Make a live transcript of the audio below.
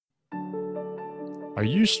Are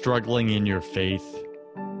you struggling in your faith?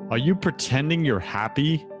 Are you pretending you're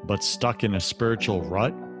happy but stuck in a spiritual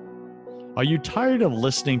rut? Are you tired of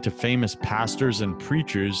listening to famous pastors and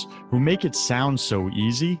preachers who make it sound so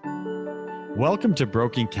easy? Welcome to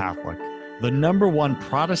Broken Catholic, the #1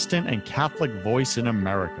 Protestant and Catholic voice in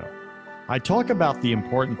America. I talk about the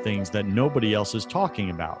important things that nobody else is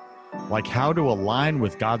talking about, like how to align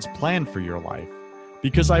with God's plan for your life,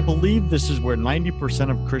 because I believe this is where 90%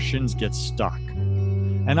 of Christians get stuck.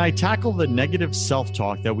 And I tackle the negative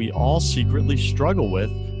self-talk that we all secretly struggle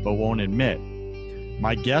with but won't admit.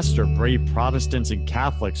 My guests are brave Protestants and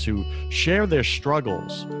Catholics who share their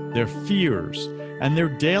struggles, their fears, and their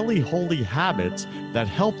daily holy habits that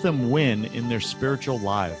help them win in their spiritual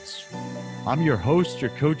lives. I'm your host,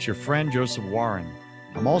 your coach, your friend, Joseph Warren.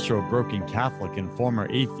 I'm also a broken Catholic and former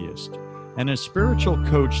atheist, and a spiritual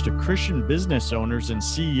coach to Christian business owners and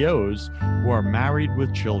CEOs who are married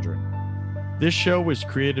with children. This show was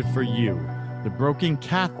created for you, the broken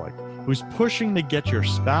Catholic who's pushing to get your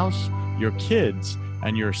spouse, your kids,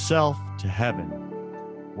 and yourself to heaven.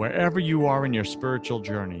 Wherever you are in your spiritual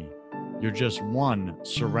journey, you're just one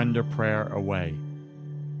surrender prayer away.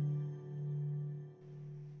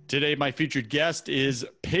 Today, my featured guest is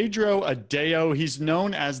Pedro Adao. He's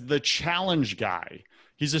known as the Challenge Guy.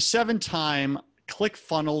 He's a 7-time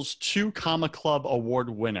ClickFunnels 2 Comma Club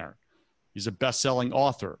Award winner. He's a best-selling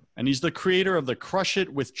author, and he's the creator of the Crush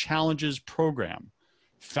It with Challenges program,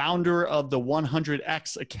 founder of the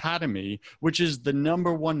 100X Academy, which is the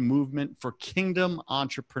 #1 movement for kingdom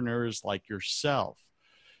entrepreneurs like yourself.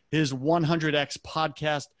 His 100X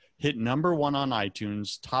podcast hit #1 on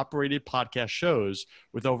iTunes, top-rated podcast shows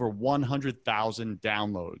with over 100,000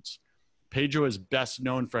 downloads. Pedro is best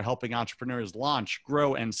known for helping entrepreneurs launch,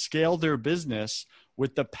 grow, and scale their business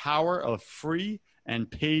with the power of free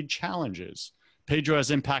and paid challenges. Pedro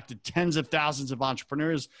has impacted tens of thousands of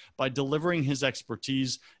entrepreneurs by delivering his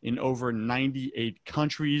expertise in over 98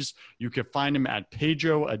 countries. You can find him at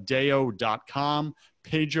pedroadao.com,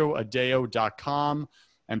 pedroadao.com.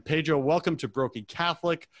 And Pedro, welcome to Broken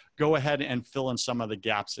Catholic. Go ahead and fill in some of the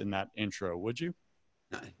gaps in that intro, would you?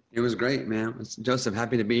 It was great, man. Joseph,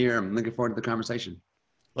 happy to be here. I'm looking forward to the conversation.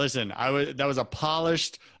 Listen, that was a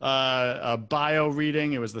polished a bio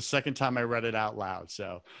reading. It was the second time I read it out loud.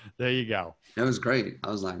 So there you go. That was great.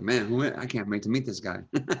 I was like, man, I can't wait to meet this guy.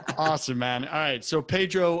 Awesome, man. All right. So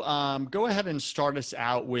Pedro, go ahead and start us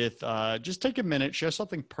out with just take a minute, share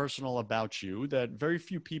something personal about you that very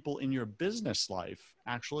few people in your business life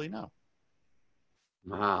actually know.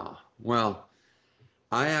 Wow. Well,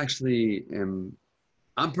 I'm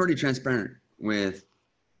pretty transparent with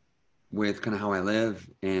kind of how I live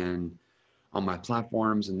and on my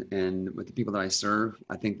platforms and with the people that I serve.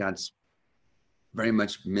 I think that's very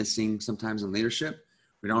much missing sometimes in leadership.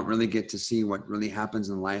 We don't really get to see what really happens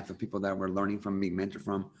in the life of people that we're learning from, being mentored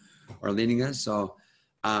from, or leading us. So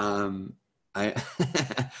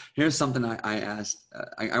here's something I asked.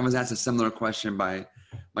 I was asked a similar question by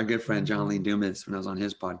my good friend, John Lee Dumas, when I was on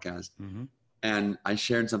his podcast. Mm-hmm. And I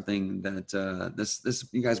shared something that this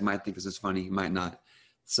you guys might think this is funny, you might not.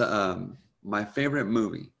 So my favorite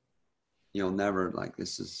movie, you'll never like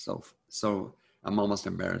this is so I'm almost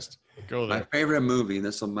embarrassed. Go there. My favorite movie,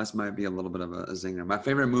 might be a little bit of a zinger. My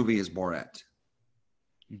favorite movie is Borat.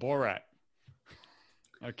 Borat.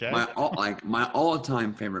 Okay. My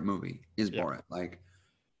all-time favorite movie is Borat. Like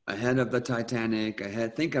ahead of the Titanic,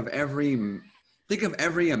 think of every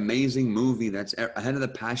amazing movie that's ahead of the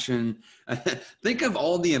Passion. Think of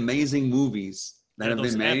all the amazing movies that have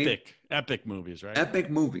been made. Epic movies, right? Epic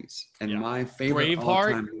movies. And my favorite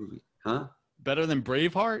all-time movie. Huh? Better than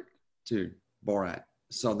Braveheart? Dude, Borat.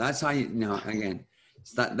 So that's how again,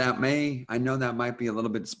 I know that might be a little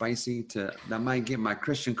bit spicy that might get my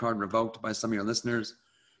Christian card revoked by some of your listeners,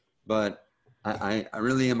 but I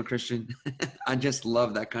really am a Christian. I just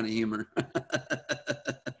love that kind of humor.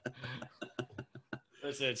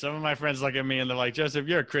 Listen, some of my friends look at me and they're like, Joseph,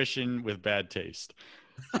 you're a Christian with bad taste.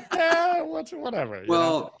 Yeah, whatever.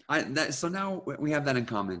 Well, so now we have that in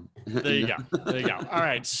common. There you go. All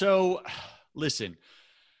right. So listen,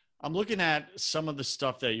 I'm looking at some of the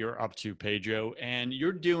stuff that you're up to, Pedro, and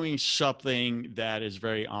you're doing something that is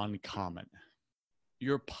very uncommon.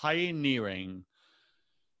 You're pioneering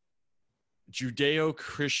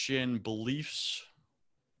Judeo-Christian beliefs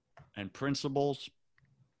and principles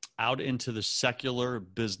out into the secular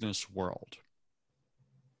business world.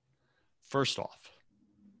 First off,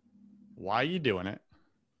 why are you doing it?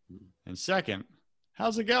 And second,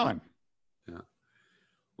 how's it going? Yeah.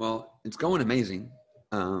 Well, it's going amazing.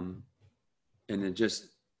 And it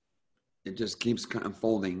just keeps kind of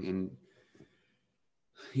unfolding. And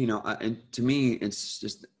And to me, it's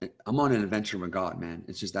just, I'm on an adventure with God, man.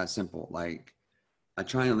 It's just that simple. Like, I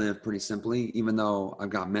try and live pretty simply, even though I've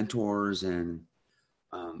got mentors and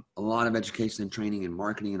a lot of education and training and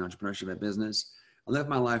marketing and entrepreneurship and business. I live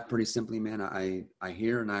my life pretty simply, man. I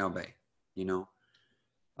hear and I obey, you know.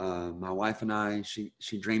 My wife and I,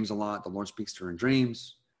 she dreams a lot. The Lord speaks to her in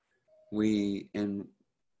dreams. And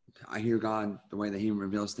I hear God the way that he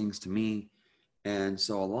reveals things to me. And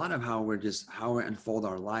so a lot of how we unfold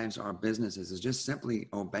our lives, our businesses, is just simply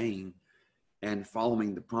obeying and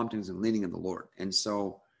following the promptings and leading of the Lord. And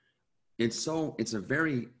so it's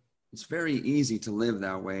very easy to live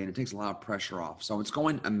that way, and it takes a lot of pressure off. So it's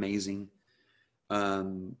going amazing.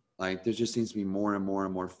 Like, there just seems to be more and more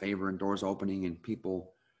and more favor and doors opening and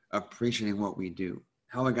people appreciating what we do.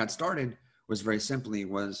 How I got started was very simply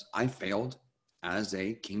I failed as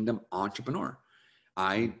a kingdom entrepreneur.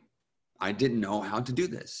 I didn't know how to do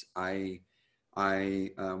this.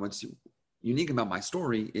 What's unique about my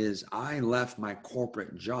story is I left my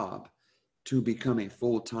corporate job to become a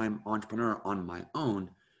full-time entrepreneur on my own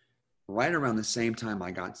right around the same time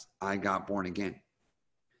I got born again.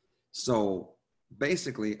 So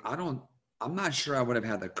basically, I'm not sure I would have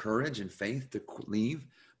had the courage and faith to leave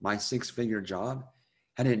my 6-figure job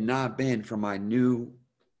had it not been for my new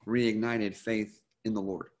reignited faith in the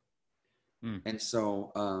Lord. And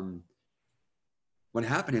so what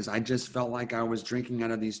happened is I just felt like I was drinking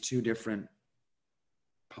out of these two different,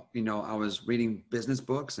 I was reading business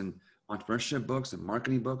books and entrepreneurship books and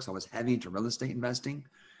marketing books. I was heavy into real estate investing.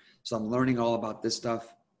 So I'm learning all about this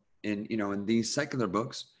stuff in these secular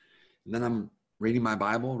books. And then I'm reading my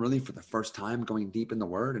Bible really for the first time, going deep in the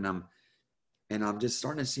Word. And I'm just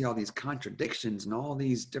starting to see all these contradictions and all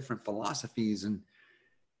these different philosophies. And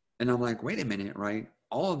I'm like, wait a minute, right?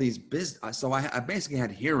 All of these so I basically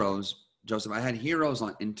had heroes, Joseph. I had heroes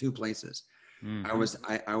in two places.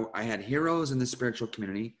 Mm-hmm. I had heroes in the spiritual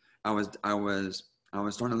community. I was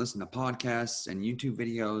starting to listen to podcasts and YouTube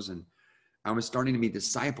videos, and I was starting to be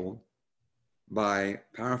discipled by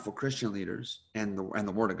powerful Christian leaders and the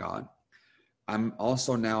Word of God. I'm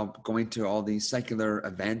also now going to all these secular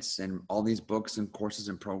events and all these books and courses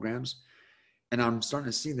and programs, and I'm starting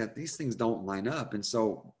to see that these things don't line up. And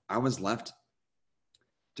so I was left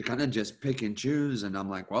to kind of just pick and choose. And I'm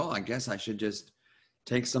like, well, I guess I should just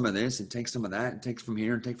take some of this and take some of that and take from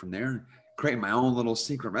here and take from there and create my own little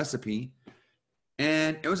secret recipe.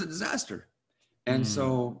 And it was a disaster. And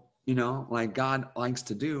so, like God likes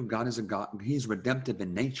to do, God is a God, he's redemptive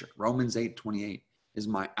in nature. Romans 8:28 is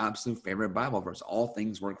my absolute favorite Bible verse. All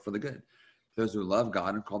things work for the good, those who love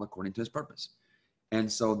God and called according to his purpose. And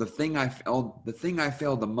so the thing I failed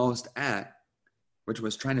the most at, which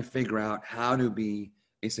was trying to figure out how to be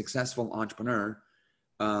a successful entrepreneur,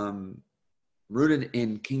 rooted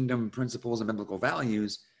in kingdom principles and biblical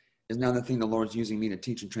values, is now the thing the Lord's using me to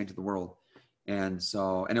teach and train to the world. And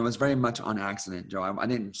it was very much on accident, Joe. I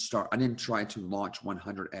didn't try to launch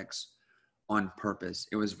 100X on purpose.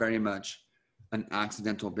 It was very much an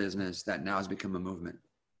accidental business that now has become a movement.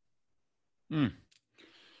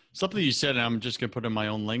 Something you said, and I'm just going to put in my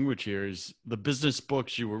own language here, is the business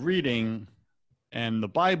books you were reading and the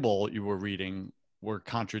Bible you were reading were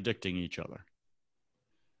contradicting each other.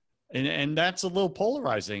 And that's a little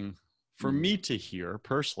polarizing for me to hear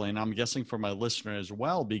personally, and I'm guessing for my listener as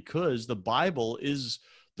well, because the Bible is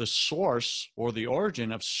the source or the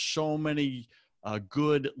origin of so many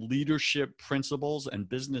good leadership principles and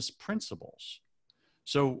business principles.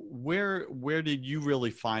 So where did you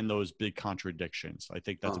really find those big contradictions? I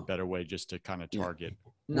think that's a better way just to kind of target.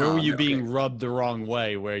 Yeah. Where were you being rubbed the wrong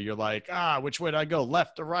way, where you're like, which way do I go,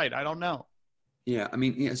 left or right? I don't know. Yeah, I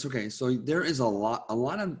mean, it's okay. So there is a lot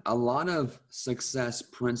of success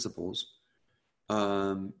principles,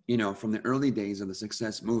 from the early days of the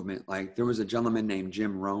success movement. Like, there was a gentleman named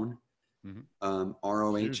Jim Rohn,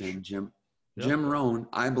 ROHN, Jim. Yep. Jim Rohn,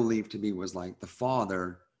 I believe to be, was like the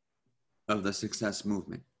father of the success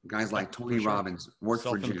movement. Guys like Tony Robbins worked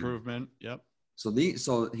for Jim. Self-improvement. Yep.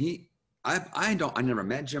 I never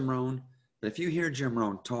met Jim Rohn, but if you hear Jim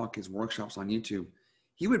Rohn talk his workshops on YouTube,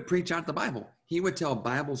 he would preach out the Bible. He would tell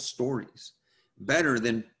Bible stories better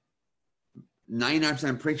than 99%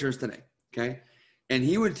 of preachers today. Okay. And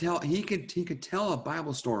he could tell a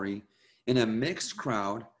Bible story in a mixed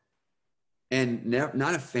crowd and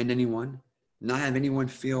not offend anyone, not have anyone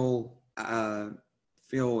feel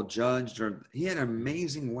judged. Or he had an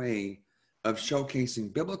amazing way of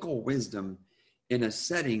showcasing biblical wisdom in a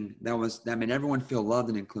setting that made everyone feel loved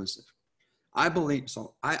and inclusive. I believe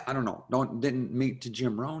so. I don't know. Didn't meet to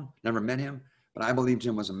Jim Rohn, never met him, but I believe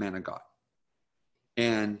Jim was a man of God.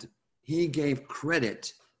 And he gave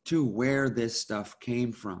credit to where this stuff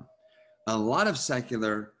came from. A lot of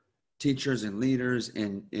secular teachers and leaders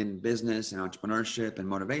in business and entrepreneurship and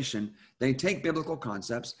motivation, they take biblical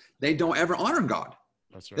concepts. They don't ever honor God.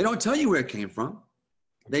 That's right. They don't tell you where it came from.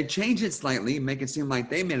 They change it slightly, make it seem like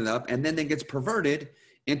they made it up, and then it gets perverted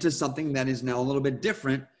into something that is now a little bit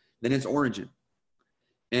different than its origin.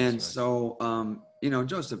 And right. So,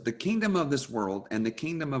 Joseph, the kingdom of this world and the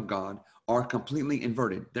kingdom of God are completely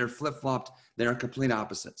inverted. They're flip-flopped. They're complete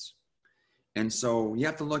opposites. And so you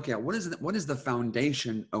have to look at what is the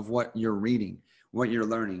foundation of what you're reading, what you're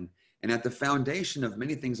learning. And at the foundation of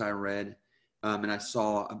many things I read and I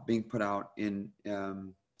saw being put out in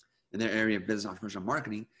their area of business, entrepreneurship,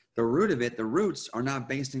 marketing, the root of it, the roots are not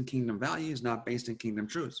based in kingdom values, not based in kingdom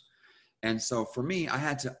truths. And so for me, I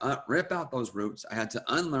had to rip out those roots. I had to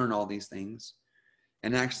unlearn all these things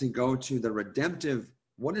and actually go to the redemptive.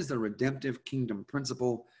 What is the redemptive kingdom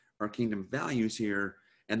principle or kingdom values here?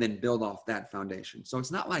 And then build off that foundation. So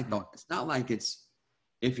it's not like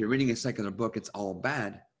if you're reading a secular book, it's all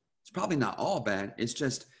bad. It's probably not all bad. It's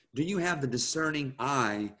just, do you have the discerning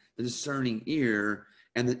eye, the discerning ear,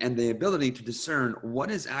 and the ability to discern what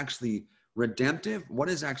is actually redemptive, what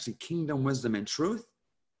is actually kingdom wisdom and truth,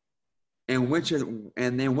 and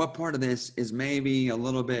then what part of this is maybe a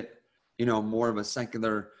little bit, more of a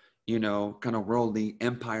secular, kind of worldly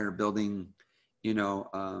empire building,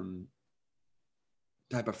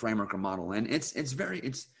 type of framework or model. And it's very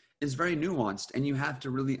nuanced, and you have to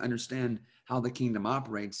really understand how the kingdom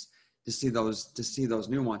operates to see those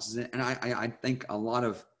nuances. And I think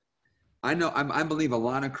I believe a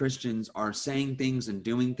lot of Christians are saying things and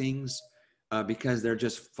doing things because they're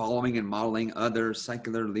just following and modeling other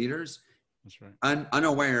secular leaders. That's right.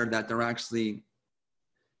 Unaware that they're actually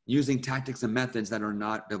using tactics and methods that are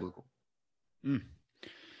not biblical.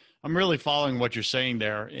 I'm really following what you're saying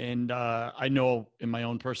there. And I know in my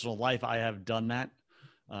own personal life, I have done that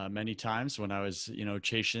many times when I was,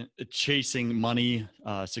 chasing money,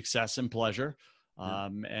 success and pleasure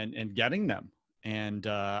and getting them. And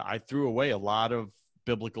I threw away a lot of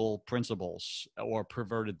biblical principles or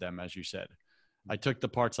perverted them, as you said. I took the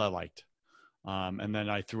parts I liked. And then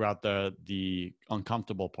I threw out the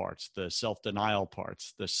uncomfortable parts, the self-denial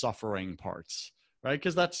parts, the suffering parts, right?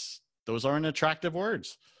 Because those aren't attractive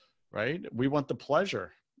words. Right? We want the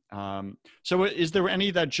pleasure. So is there any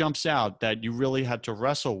that jumps out that you really had to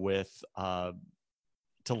wrestle with to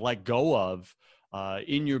let go of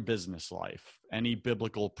in your business life? Any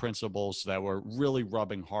biblical principles that were really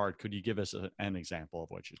rubbing hard? Could you give us an example of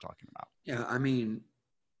what you're talking about? Yeah, I mean,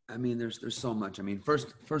 there's so much. I mean,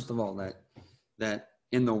 first of all, that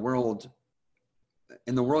in the world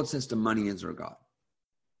system, money is our God.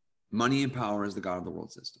 Money and power is the God of the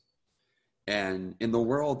world system. And in the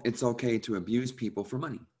world, it's okay to abuse people for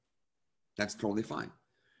money. That's totally fine.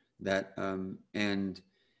 And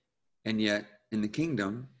yet in the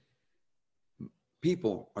kingdom,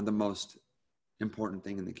 people are the most important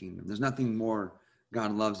thing in the kingdom. There's nothing more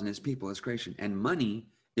God loves than his people, his creation. And money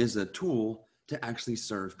is a tool to actually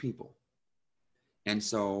serve people. And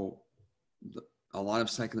so a lot of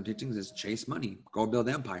secular teachings is chase money, go build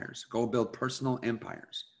empires, go build personal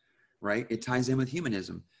empires, right? It ties in with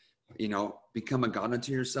humanism. Become a God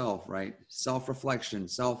unto yourself, right? Self-reflection,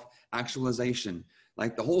 self-actualization.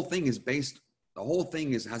 Like the whole thing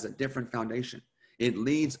has a different foundation. It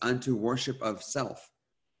leads unto worship of self.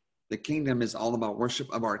 The kingdom is all about worship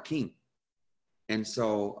of our King. And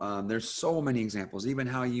so there's so many examples, even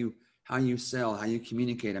how you sell, how you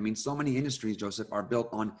communicate. I mean, so many industries, Joseph, are built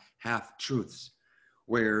on half truths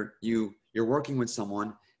where you're working with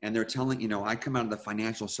someone and they're telling, I come out of the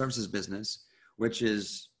financial services business, which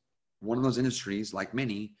is one of those industries, like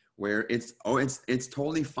many, where it's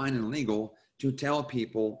totally fine and legal to tell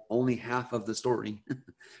people only half of the story,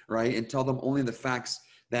 right? And tell them only the facts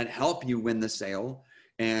that help you win the sale.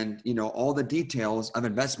 And, all the details of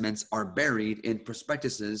investments are buried in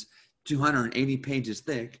prospectuses, 280 pages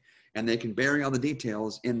thick, and they can bury all the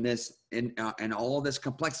details in all of this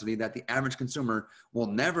complexity that the average consumer will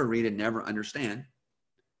never read and never understand.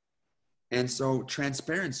 And so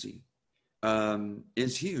transparency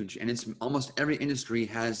is huge, and it's almost every industry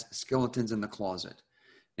has skeletons in the closet.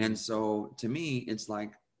 And so to me, it's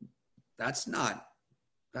like, that's not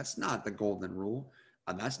the golden rule.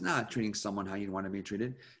 That's not treating someone how you want to be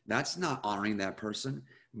treated. That's not honoring that person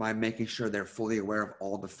by making sure they're fully aware of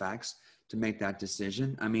all the facts to make that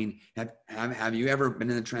decision. I mean, have you ever been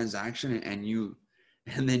in a transaction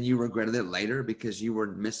and then you regretted it later because you were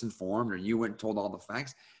misinformed or you weren't told all the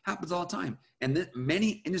facts? Happens all the time. And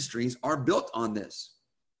many industries are built on this.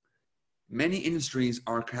 Many industries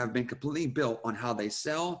have been completely built on how they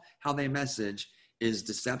sell, how they message, is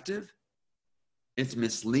deceptive. It's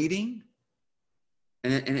misleading.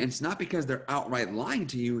 And it's not because they're outright lying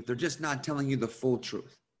to you. They're just not telling you the full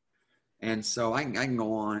truth. And so I can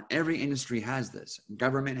go on. Every industry has this.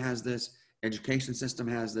 Government has this. Education system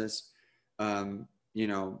has this. Every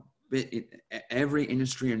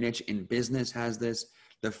industry or niche in business has this.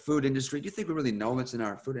 The food industry. Do you think we really know what's in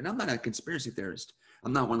our food? And I'm not a conspiracy theorist.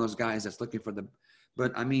 I'm not one of those guys that's looking for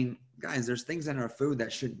but I mean, guys, there's things in our food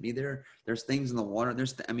that shouldn't be there. There's things in the water.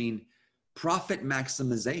 Profit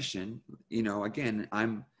maximization, again,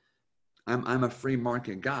 I'm a free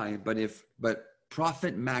market guy, but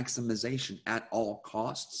profit maximization at all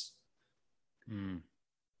costs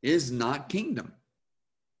is not kingdom.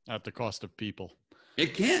 At the cost of people.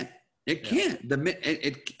 It can't.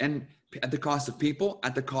 And at the cost of people,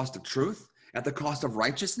 at the cost of truth, at the cost of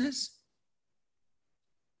righteousness.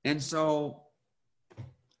 And so,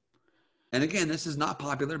 and again, this is not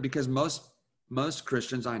popular because most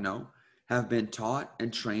Christians I know have been taught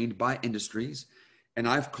and trained by industries. And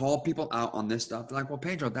I've called people out on this stuff. They're like, well,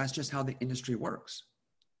 Pedro, that's just how the industry works.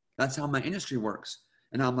 That's how my industry works.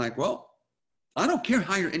 And I'm like, well, I don't care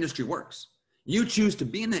how your industry works. You choose to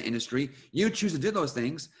be in that industry. You choose to do those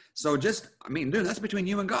things. So dude, that's between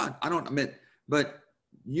you and God. I don't admit, but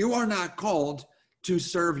you are not called to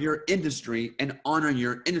serve your industry and honor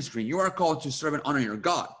your industry. You are called to serve and honor your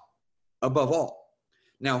God above all.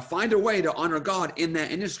 Now find a way to honor God in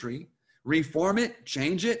that industry. Reform it,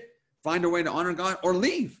 change it, find a way to honor God, or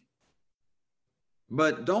leave.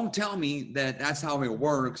 But don't tell me that that's how it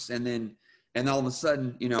works. And all of a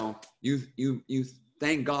sudden, you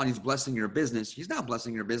thank God he's blessing your business. He's not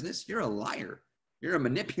blessing your business. You're a liar. You're a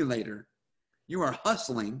manipulator. You are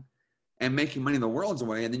hustling and making money the world's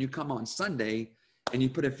way. And then you come on Sunday and you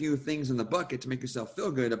put a few things in the bucket to make yourself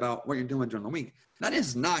feel good about what you're doing during the week. That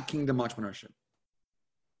is not kingdom entrepreneurship.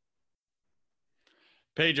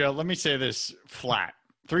 Pedro, let me say this flat.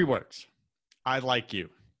 3 words. I like you.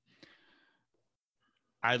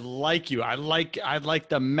 I like you. I like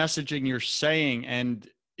the messaging you're saying. And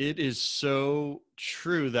it is so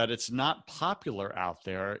true that it's not popular out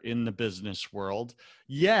there in the business world.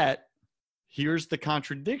 Yet, here's the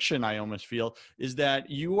contradiction I almost feel is that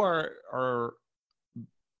you are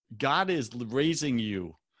God is raising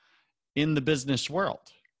you in the business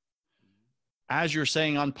world. As you're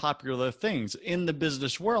saying, unpopular things in the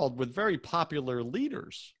business world with very popular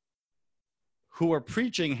leaders who are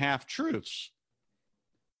preaching half-truths.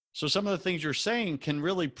 So some of the things you're saying can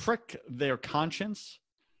really prick their conscience,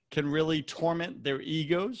 can really torment their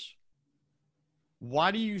egos.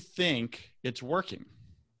 Why do you think it's working?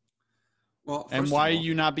 Well, and why are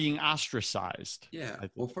you not being ostracized? Yeah.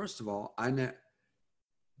 Well, first of all, I didn't,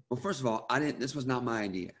 this was not my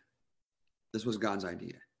idea. This was God's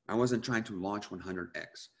idea. I wasn't trying to launch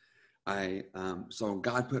 100X. So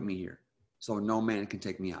God put me here. So no man can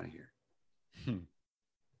take me out of here.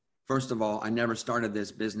 First of all, I never started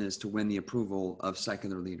this business to win the approval of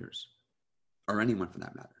secular leaders or anyone for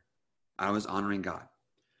that matter. I was honoring God.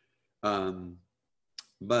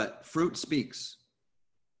 But fruit speaks.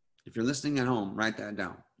 If you're listening at home, write that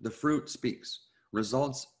down. The fruit speaks.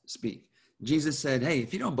 Results speak. Jesus said, hey,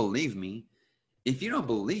 if you don't believe me, if you don't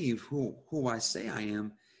believe who I say I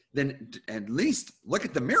am, then at least look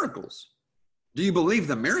at the miracles. Do you believe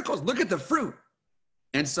the miracles? Look at the fruit.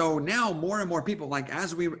 And so now more and more people, like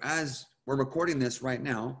as we're recording this right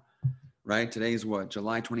now, right? Today's what,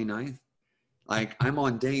 July 29th? Like I'm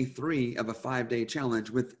on day 3 of a 5-day challenge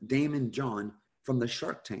with Damon John from the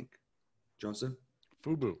Shark Tank. Joseph?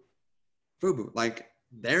 Fubu. Like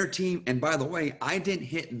their team. And by the way, I didn't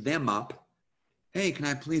hit them up. Hey, can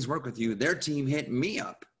I please work with you? Their team hit me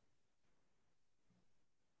up.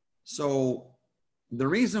 So the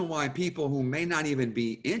reason why people who may not even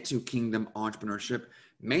be into kingdom entrepreneurship,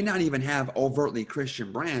 may not even have overtly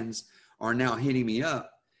Christian brands are now hitting me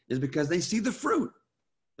up is because they see the fruit.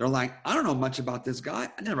 They're like, I don't know much about this guy.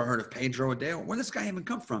 I never heard of Pedro Adao. Where did this guy even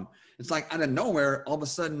come from? It's like out of nowhere, all of a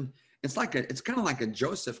sudden, it's kind of like a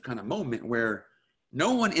Joseph kind of moment where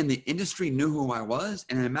no one in the industry knew who I was.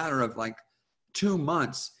 And in a matter of like 2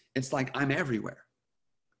 months, it's like I'm everywhere.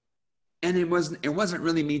 And it wasn't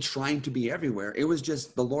really me trying to be everywhere. It was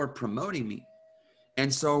just the Lord promoting me.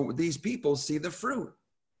 And so these people see the fruit.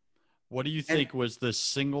 What do you think was the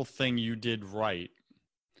single thing you did right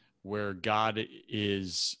where God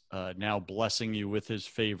is now blessing you with his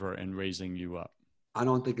favor and raising you up? I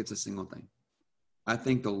don't think it's a single thing. I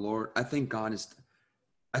think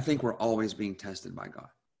we're always being tested by God.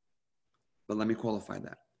 But let me qualify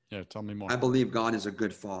that. Yeah, tell me more. I believe God is a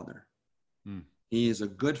good father. He is a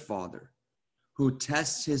good father who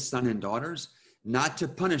tests his son and daughters, not to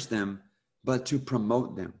punish them, but to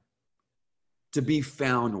promote them, to be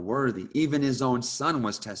found worthy. Even his own son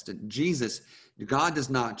was tested. Jesus, God does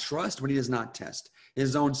not trust what he does not test.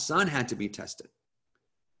 His own son had to be tested.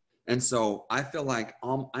 And so I feel like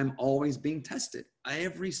I'm always being tested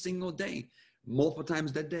every single day, multiple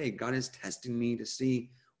times that day. God is testing me to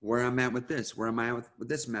see where I'm at with this, where am I at with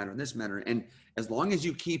this matter, and this matter. And as long as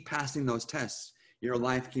you keep passing those tests, your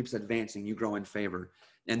life keeps advancing, you grow in favor.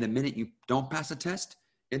 And the minute you don't pass a test,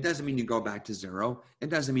 it doesn't mean you go back to zero. It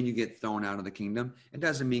doesn't mean you get thrown out of the kingdom. It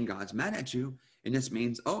doesn't mean God's mad at you. It just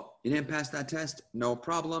means, oh, you didn't pass that test. No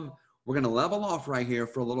problem. We're going to level off right here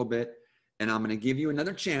for a little bit, and I'm going to give you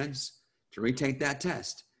another chance to retake that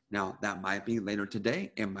test. Now, that might be later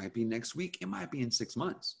today. It might be next week. It might be in 6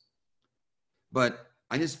 months. But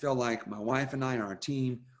I just feel like my wife and I and our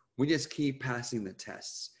team, we just keep passing the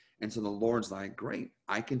tests. And so the Lord's like, great,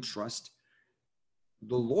 I can trust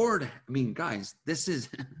the Lord. I mean, guys, this is,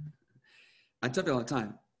 I tell you all the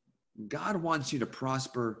time, God wants you to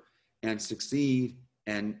prosper and succeed,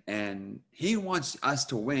 and he wants us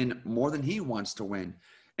to win more than he wants to win.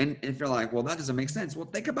 And if you're like, well, that doesn't make sense. Well,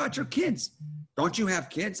 think about your kids. Don't you have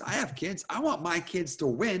kids? I have kids. I want my kids to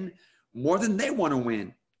win more than they want to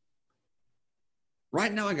win.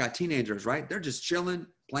 Right now, I got teenagers, right? They're just chilling,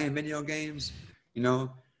 playing video games. You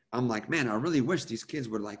know, I'm like, man, I really wish these kids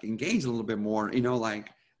would like engage a little bit more. You know, like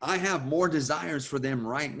I have more desires for them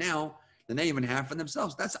right now than they even have for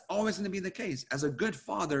themselves. That's always going to be the case. As a good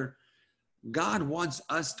father, God wants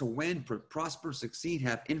us to win, prosper, succeed,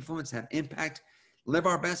 have influence, have impact, live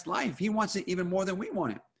our best life. He wants it even more than we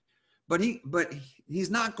want it. But he's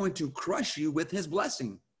not going to crush you with his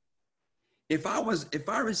blessing. If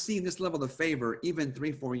I received this level of favor even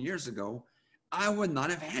 3-4 years ago, I would not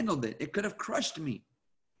have handled it. It could have crushed me.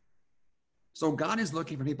 So God is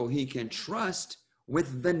looking for people he can trust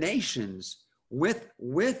with the nations, with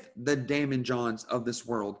the Damon Johns of this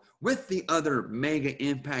world, with the other mega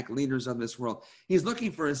impact leaders of this world. He's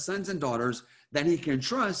looking for his sons and daughters that he can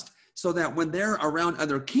trust so that when they're around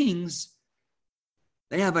other kings,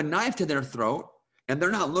 they have a knife to their throat and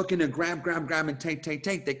they're not looking to grab and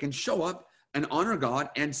take. They can show up and honor God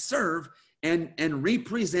and serve and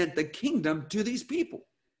represent the kingdom to these people.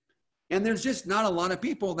 And there's just not a lot of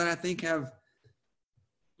people that I think have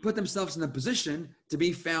put themselves in a position to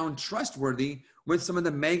be found trustworthy with some of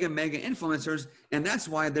the mega influencers. And that's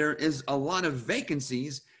why there is a lot of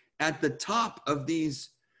vacancies at the top of these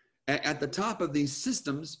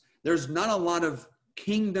systems. There's not a lot of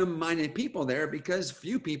kingdom-minded people there because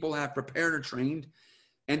few people have prepared or trained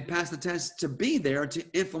and passed the test to be there to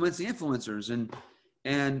influence the influencers.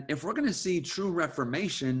 And if we're going to see true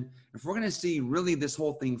reformation, if we're going to see really this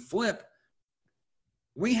whole thing flip,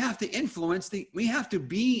 we have to we have to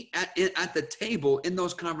be at the table in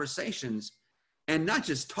those conversations and not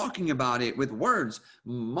just talking about it with words,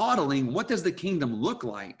 modeling what does the kingdom look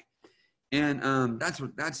like. And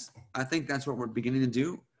I think that's what we're beginning to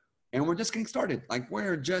do. And we're just getting started. Like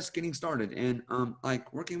we're just getting started. And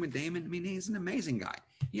like working with Damon, I mean, he's an amazing guy.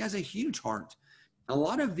 He has a huge heart. A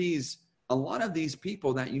lot of these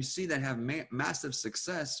people that you see that have massive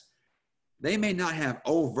success, they may not have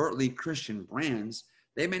overtly Christian brands.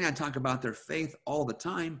 They may not talk about their faith all the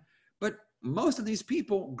time, but most of these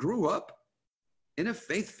people grew up in a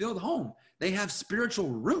faith-filled home. They have spiritual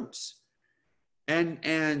roots, and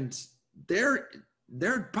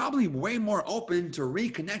they're probably way more open to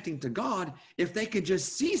reconnecting to God if they could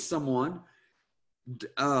just see someone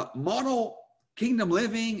model kingdom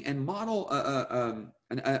living and model a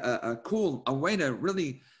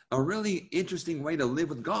really interesting way to live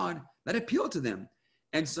with God that appealed to them.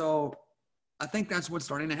 And so I think that's what's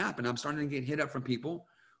starting to happen. I'm starting to get hit up from people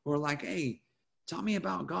who are like, hey, tell me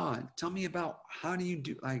about God. Tell me about how do you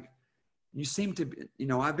do, like, you seem to be,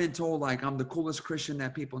 I've been told like I'm the coolest Christian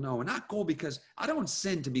that people know. And not cool because I don't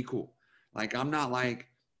sin to be cool. Like, I'm not like,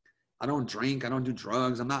 I don't drink, I don't do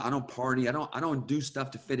drugs, I don't party, I don't do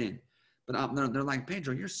stuff to fit in. But they're like,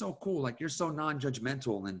 Pedro, you're so cool. Like, you're so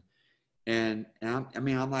non-judgmental. And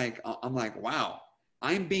I'm like, wow,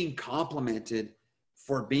 I'm being complimented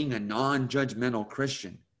for being a non-judgmental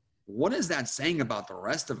Christian. What is that saying about the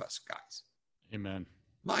rest of us, guys? Amen.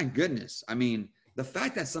 My goodness. I mean, the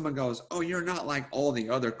fact that someone goes, oh, you're not like all the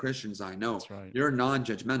other Christians I know. That's right. You're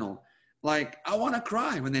non-judgmental. Like, I want to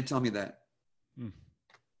cry when they tell me that.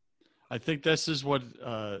 I think this is what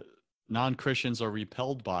non-Christians are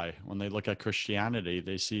repelled by when they look at Christianity.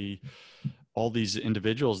 They see all these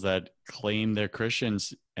individuals that claim they're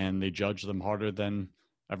Christians and they judge them harder than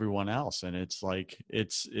everyone else. And it's like,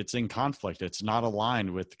 it's in conflict. It's not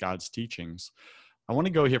aligned with God's teachings. I want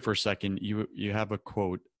to go here for a second. You have a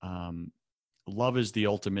quote love is the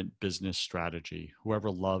ultimate business strategy.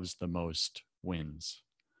 Whoever loves the most wins.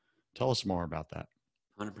 Tell us more about that.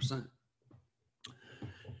 100%.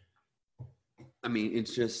 I mean,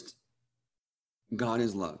 it's just, God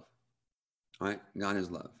is love, right? God is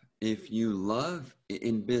love. If you love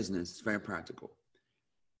in business, it's very practical.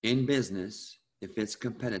 In business, if it's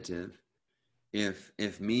competitive,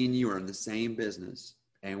 if me and you are in the same business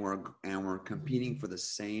and we're competing for the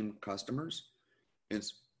same customers,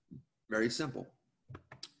 it's very simple.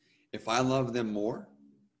 If I love them more,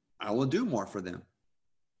 I will do more for them.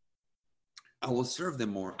 I will serve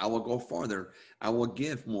them more. I will go farther. I will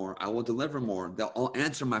give more. I will deliver more. I'll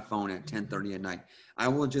answer my phone at 10:30 at night. I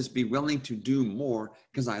will just be willing to do more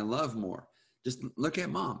because I love more. Just look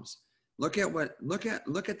at moms. Look at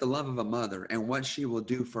the love of a mother and what she will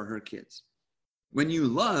do for her kids. When you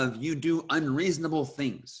love, you do unreasonable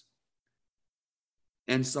things.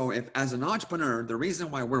 And so if as an entrepreneur, the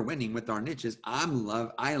reason why we're winning with our niche is I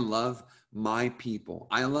love my people.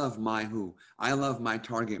 I love my who. I love my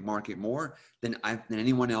target market more than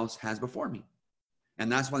anyone else has before me.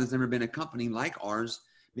 And that's why there's never been a company like ours,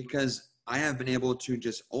 because I have been able to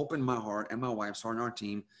just open my heart and my wife's heart and our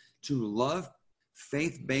team to love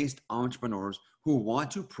faith-based entrepreneurs who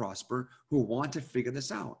want to prosper, who want to figure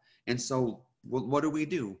this out. And so what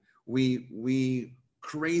do? We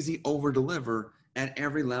crazy over deliver at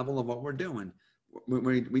every level of what we're doing.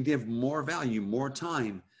 We give more value, more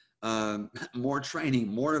time, more training,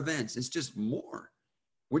 more events. It's just more.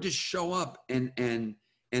 We just show up and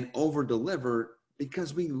over deliver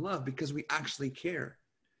because we love, because we actually care,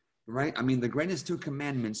 right? I mean, the greatest two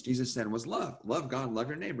commandments Jesus said was love God, love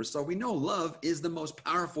your neighbor. So we know love is the most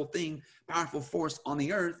powerful thing, powerful force on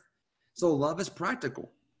the earth. So love is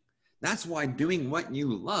practical. That's why doing what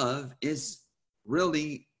you love is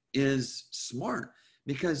smart,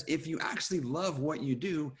 because if you actually love what you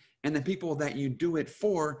do and the people that you do it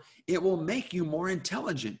for, it will make you more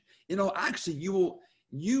intelligent. Actually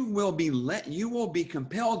you will be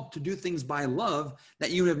compelled to do things by love that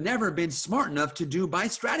you have never been smart enough to do by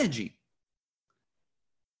strategy.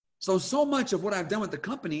 So much of what I've done with the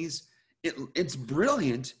companies, it's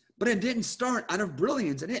brilliant, but it didn't start out of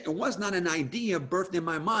brilliance. It was not an idea birthed in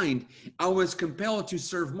my mind. I was compelled to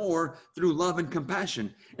serve more through love and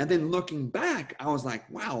compassion. And then looking back, I was like,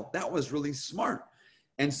 wow, that was really smart.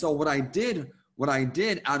 And so what I did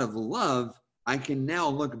out of love, I can now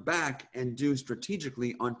look back and do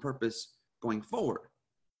strategically on purpose going forward.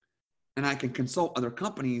 And I can consult other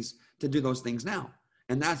companies to do those things now.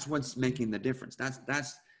 And that's what's making the difference.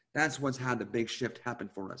 That's what's had the big shift happen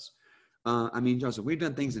for us. I mean, Joseph, we've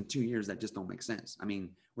done things in 2 years that just don't make sense. I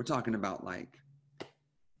mean, we're talking about like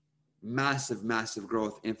massive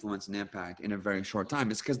growth, influence, and impact in a very short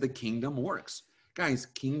time. It's because the kingdom works. Guys,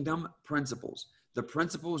 kingdom principles, the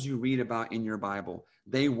principles you read about in your Bible,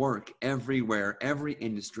 they work everywhere, every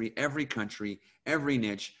industry, every country, every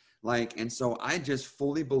niche. And so I just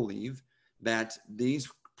fully believe that these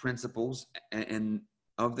principles and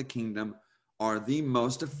of the kingdom are the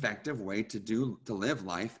most effective way to live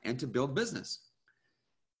life and to build business.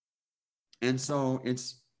 And so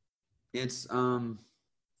it's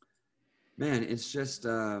just,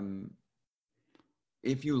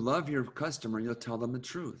 if you love your customer, you'll tell them the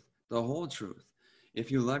truth, the whole truth.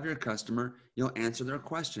 If you love your customer, you'll answer their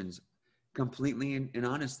questions completely and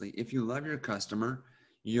honestly. If you love your customer,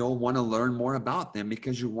 you'll want to learn more about them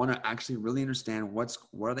because you want to actually really understand what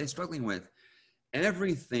are they struggling with.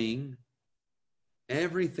 Everything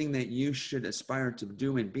that you should aspire to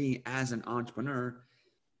do and be as an entrepreneur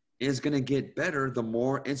is going to get better the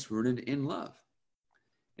more it's rooted in love.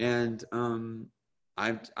 And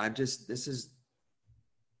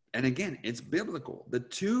and again, it's biblical. The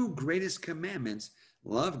two greatest commandments,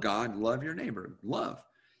 love God, love your neighbor, love.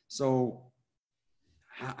 So,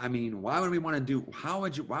 I mean, why would we want to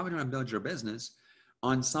build your business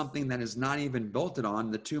on something that is not even built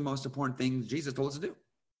on the two most important things Jesus told us to do?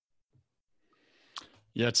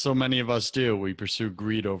 Yet so many of us do. We pursue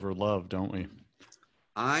greed over love, don't we?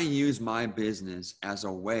 I use my business as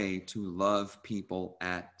a way to love people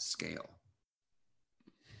at scale.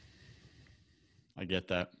 I get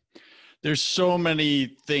that. There's so many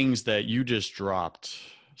things that you just dropped,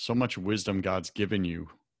 so much wisdom God's given you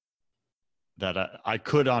that I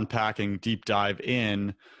could unpack and deep dive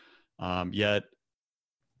in, yet,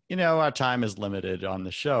 our time is limited on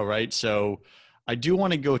the show, right? So I do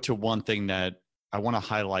want to go to one thing that I want to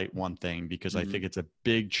highlight one thing because I think it's a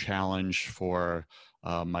big challenge for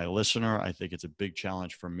my listener. I think it's a big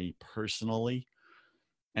challenge for me personally.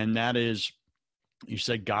 And that is, you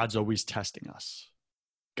said God's always testing us.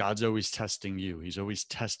 God's always testing you. He's always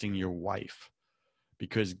testing your wife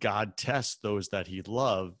because God tests those that he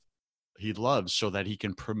loves so that he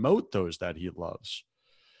can promote those that he loves.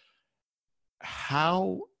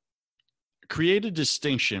 How create a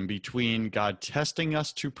distinction between God testing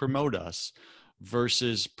us to promote us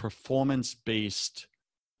versus performance-based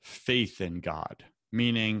faith in God,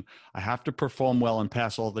 meaning I have to perform well and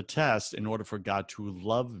pass all the tests in order for God to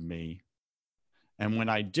love me. And when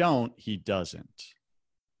I don't, he doesn't.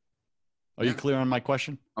 Are you clear on my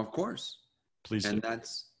question? Of course. Please. And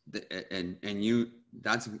you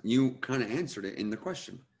kind of answered it in the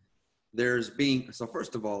question. So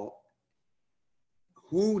first of all,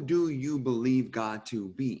 who do you believe God to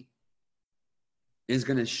be is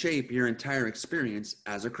going to shape your entire experience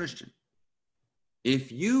as a Christian.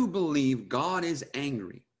 If you believe God is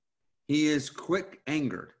angry, he is quick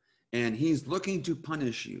angered, and he's looking to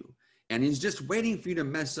punish you, and he's just waiting for you to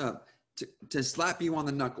mess up to slap you on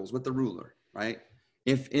the knuckles with the ruler, right?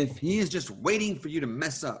 If he is just waiting for you to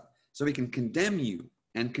mess up so he can condemn you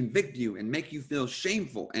and convict you and make you feel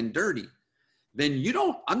shameful and dirty, then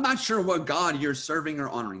I'm not sure what God you're serving or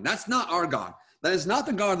honoring. That's not our God. That is not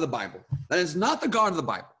the God of the Bible. That is not the God of the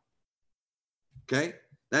Bible. Okay?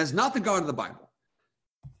 That is not the God of the Bible.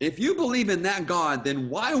 If you believe in that God, then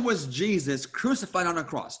why was Jesus crucified on a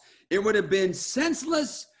cross? It would have been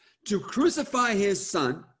senseless to crucify his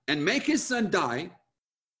son and make his son die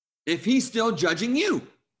if he's still judging you.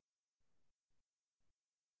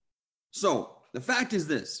 So the fact is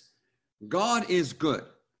this: God is good.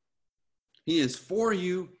 He is for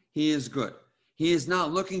you. He is good. He is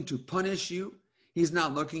not looking to punish you. He's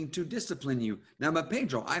not looking to discipline you. Now, but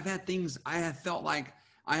Pedro, I have felt like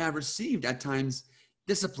I have received at times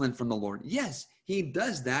discipline from the Lord. Yes, he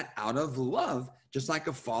does that out of love, just like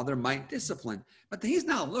a father might discipline. But he's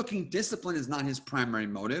not looking, discipline is not his primary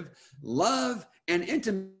motive. Love and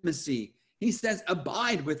intimacy. He says,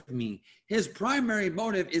 abide with me. His primary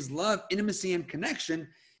motive is love, intimacy, and connection.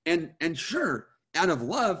 And sure, out of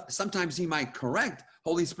love, sometimes he might correct.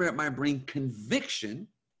 Holy Spirit might bring conviction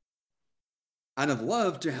out of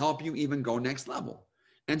love to help you even go next level.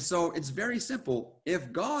 And so it's very simple.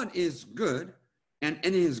 If God is good, and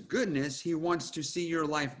in his goodness, he wants to see your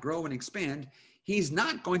life grow and expand, he's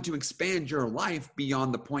not going to expand your life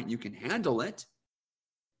beyond the point you can handle it.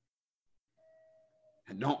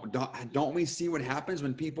 And don't we see what happens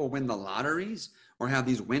when people win the lotteries or have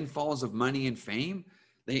these windfalls of money and fame?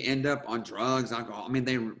 They end up on drugs, alcohol. I mean,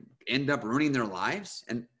 they end up ruining their lives.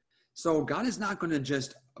 And so God is not going to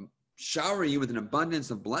just shower you with an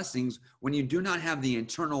abundance of blessings when you do not have the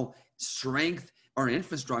internal strength or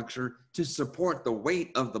infrastructure to support the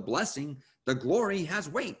weight of the blessing. The glory has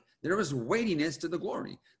weight. There is weightiness to the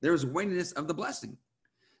glory. There is weightiness of the blessing.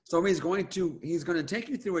 So he's going to take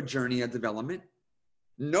you through a journey of development.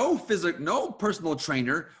 No personal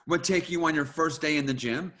trainer would take you on your first day in the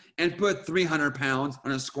gym and put 300 pounds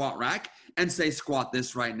on a squat rack and say, squat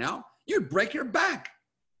this right now. You'd break your back.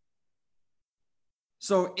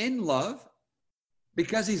 So in love,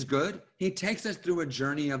 because he's good, he takes us through a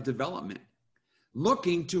journey of development,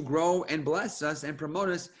 looking to grow and bless us and promote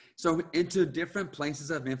us into different places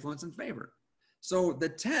of influence and favor. So the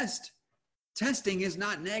testing is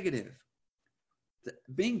not negative.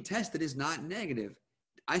 Being tested is not negative.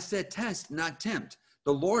 I said test, not tempt.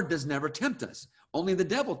 The Lord does never tempt us. Only the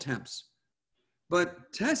devil tempts.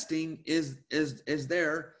 But testing is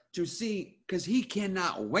there to see, because he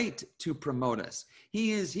cannot wait to promote us.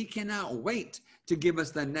 He cannot wait to give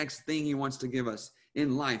us the next thing he wants to give us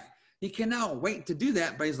in life. He cannot wait to do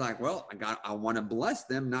that, but he's like, well, I want to bless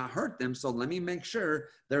them, not hurt them. So let me make sure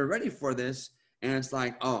they're ready for this. And it's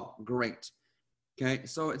like, oh, great. Okay.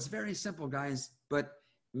 So it's very simple, guys. But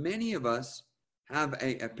many of us have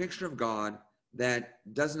a picture of God that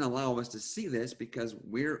doesn't allow us to see this, because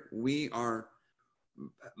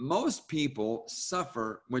most people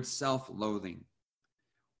suffer with self-loathing.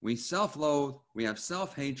 We self-loathe, we have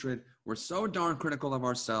self-hatred, we're so darn critical of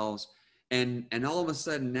ourselves, and all of a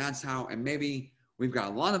sudden that's how, and maybe we've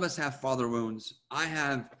got, a lot of us have father wounds. I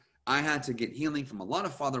had to get healing from a lot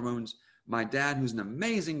of father wounds. My dad, who's an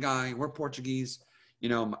amazing guy, we're Portuguese. You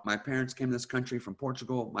know, my parents came to this country from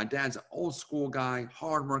Portugal. My dad's an old school guy,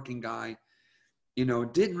 hardworking guy, you know,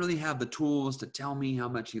 didn't really have the tools to tell me how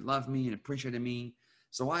much he loved me and appreciated me.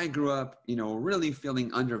 So I grew up, you know, really feeling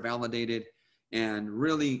undervalidated and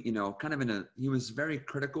really, you know, kind of he was very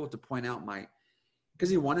critical to point out because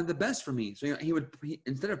he wanted the best for me. So he would,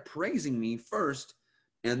 instead of praising me first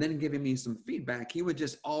and then giving me some feedback, he would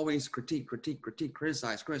just always critique,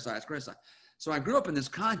 criticize. So I grew up in this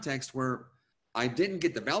context where I didn't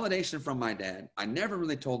get the validation from my dad. I never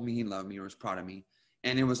really told me he loved me or was proud of me.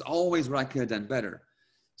 And it was always what I could have done better.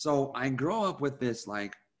 So I grow up with this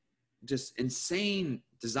like just insane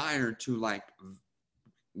desire to like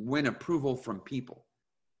win approval from people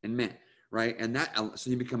and men, right? And that, so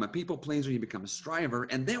you become a people pleaser, you become a striver,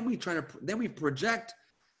 and then we project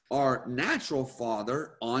our natural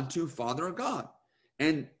father onto Father of God.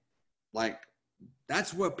 And like,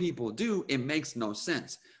 that's what people do. It makes no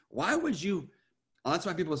sense. Why would you, that's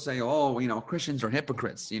why people say, oh, you know, Christians are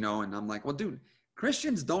hypocrites, you know? And I'm like, well, dude,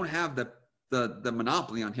 Christians don't have the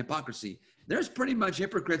monopoly on hypocrisy. There's pretty much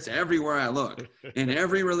hypocrites everywhere I look, in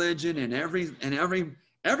every religion, in every in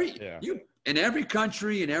every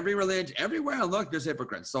country, in every religion, everywhere I look, there's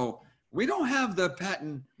hypocrites. So we don't have the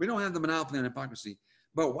monopoly on hypocrisy.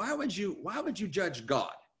 But why would you judge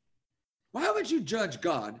God? Why would you judge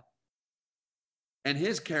God and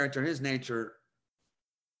his character, his nature,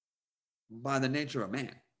 by the nature of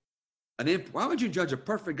man? Why would you judge a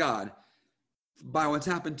perfect God by what's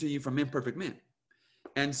happened to you from imperfect men?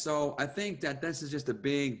 And so I think that this is just a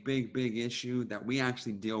big, big, big issue that we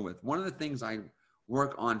actually deal with. One of the things I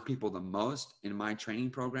work on people the most in my training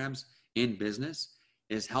programs in business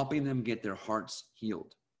is helping them get their hearts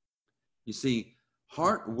healed. You see,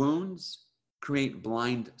 heart wounds create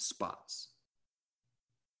blind spots.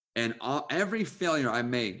 And every failure I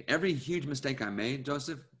made, every huge mistake I made,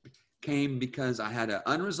 Joseph, came because I had an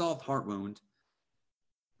unresolved heart wound,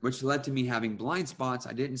 which led to me having blind spots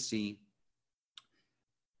I didn't see.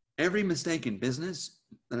 Every mistake in business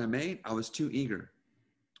that I made, I was too eager.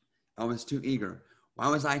 Why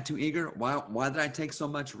was I too eager? Why did I take so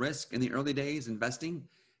much risk in the early days investing?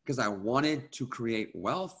 Because I wanted to create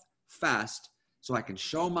wealth fast so I can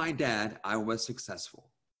show my dad I was successful.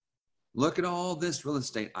 Look at all this real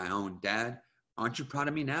estate I own, Dad. Aren't you proud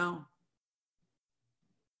of me now?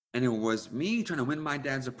 And it was me trying to win my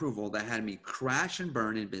dad's approval that had me crash and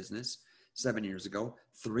burn in business 7 years ago,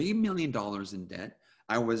 $3 million in debt.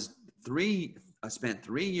 I spent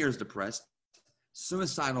 3 years depressed,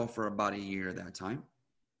 suicidal for about a year at that time.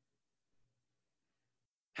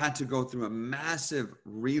 Had to go through a massive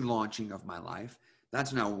relaunching of my life.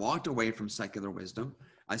 That's when I walked away from secular wisdom.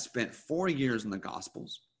 I spent 4 years in the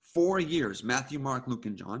Gospels, 4 years, Matthew, Mark, Luke,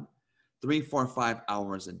 and John, 3, 4, 5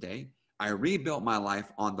 hours a day. I rebuilt my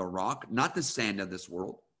life on the rock, not the sand of this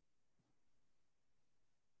world.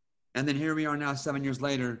 And then here we are now 7 years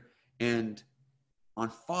later, and on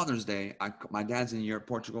Father's Day, my dad's in Europe,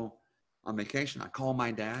 Portugal, on vacation. I call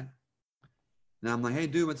my dad, and I'm like, hey,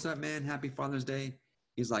 dude, what's up, man? Happy Father's Day.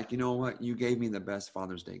 He's like, you know what? You gave me the best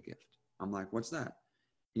Father's Day gift. I'm like, what's that?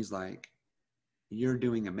 He's like, you're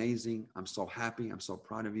doing amazing. I'm so happy. I'm so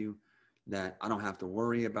proud of you that I don't have to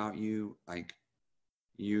worry about you. Like,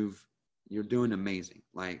 you're doing amazing.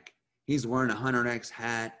 Like, he's wearing a 100X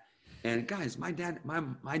hat. And guys, my dad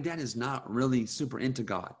is not really super into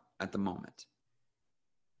God at the moment.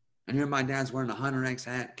 And here my dad's wearing a 100X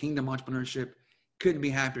hat, kingdom entrepreneurship. Couldn't be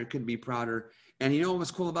happier, couldn't be prouder. And you know what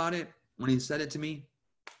was cool about it? When he said it to me,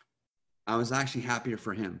 I was actually happier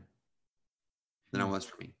for him than I was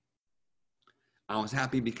for me. I was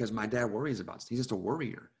happy because my dad worries about it. He's just a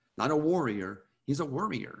worrier, not a warrior. He's a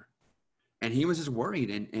worrier. And he was just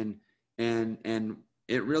worried. And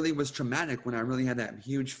it really was traumatic when I really had that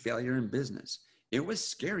huge failure in business. It was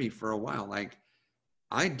scary for a while. Like,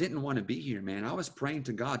 I didn't want to be here, man. I was praying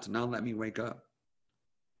to God to not let me wake up.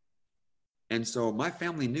 And so my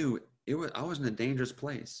family knew I was in a dangerous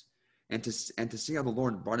place. And to see how the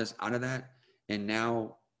Lord brought us out of that. And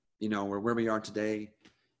now, you know, we're where we are today.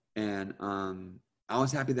 And I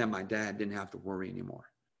was happy that my dad didn't have to worry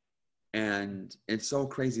anymore. And it's so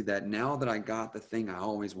crazy that now that I got the thing I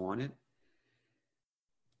always wanted,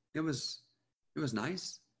 it was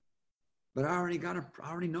nice. But I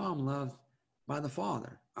already know I'm loved by the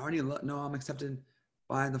Father. I already know I'm accepted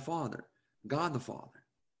by the Father, God the Father.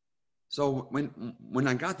 So when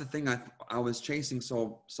I got the thing I was chasing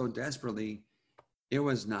so desperately, it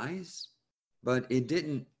was nice, but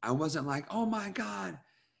I wasn't like, oh my God,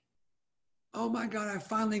 I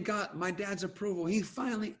finally got my dad's approval.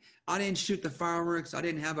 I didn't shoot the fireworks. I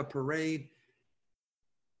didn't have a parade.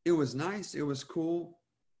 It was nice. It was cool,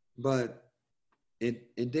 but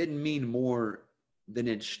it didn't mean more than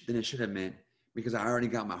it should have meant, because I already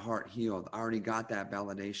got my heart healed. I already got that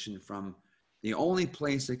validation from the only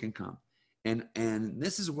place it can come. And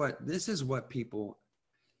this is what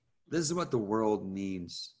the world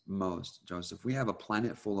needs most, Joseph. We have a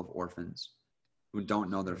planet full of orphans who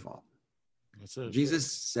don't know their Father. That's it.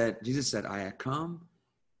 Jesus said, I have come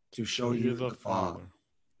to show you the Father.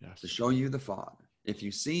 Yes. To show you the Father. If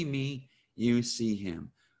you see me, you see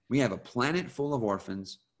him. We have a planet full of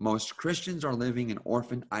orphans. Most Christians are living an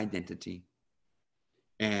orphan identity.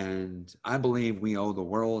 And I believe we owe the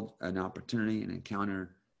world an opportunity, an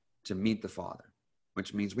encounter to meet the Father,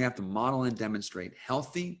 which means we have to model and demonstrate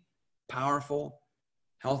healthy, powerful,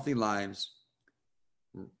 healthy lives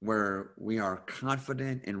where we are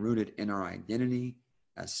confident and rooted in our identity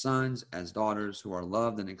as sons, as daughters who are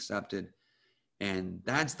loved and accepted. And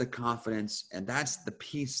that's the confidence and that's the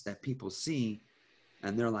peace that people see.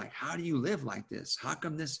 And they're like, how do you live like this? How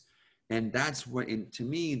come this? And that's what, to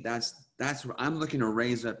me, that's what I'm looking to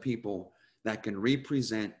raise up people that can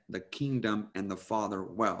represent the kingdom and the Father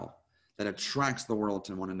well, that attracts the world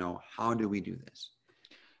to want to know, how do we do this?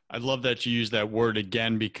 I love that you used that word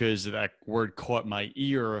again, because that word caught my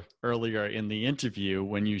ear earlier in the interview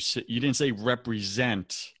when you didn't say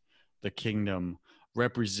represent the kingdom,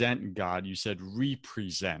 represent God. You said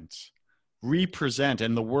represent.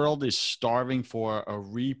 And the world is starving for a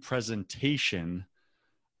representation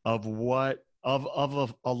of a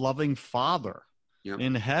loving Father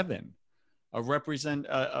in heaven. A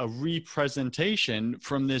representation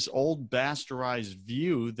from this old bastardized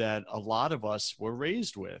view that a lot of us were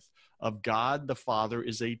raised with, of God the Father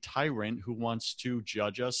is a tyrant who wants to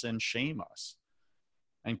judge us and shame us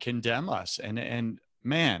and condemn us. And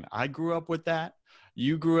man, I grew up with that.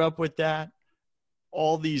 You grew up with that.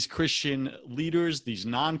 All these Christian leaders, these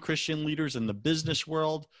non-Christian leaders in the business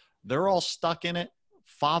world, they're all stuck in it.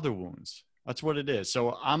 Father wounds. That's what it is.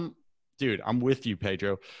 So I'm with you,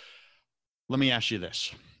 Pedro. Let me ask you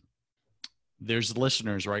this. There's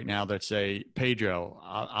listeners right now that say, Pedro,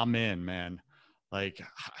 I'm in, man. Like,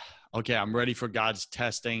 okay, I'm ready for God's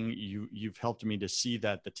testing. You've helped me to see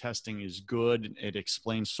that the testing is good. It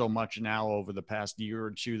explains so much now over the past year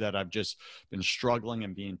or two that I've just been struggling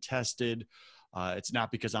and being tested. It's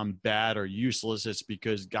not because I'm bad or useless. It's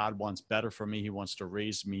because God wants better for me. He wants to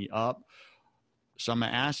raise me up. So I'm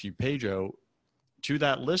going to ask you, Pedro, to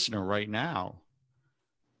that listener right now,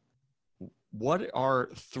 what are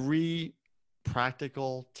 3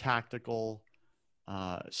 practical, tactical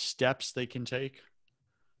steps they can take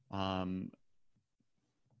to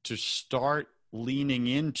start leaning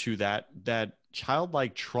into that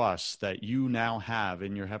childlike trust that you now have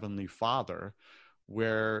in your Heavenly Father,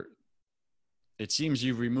 where it seems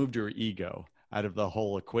you've removed your ego out of the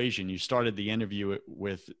whole equation? You started the interview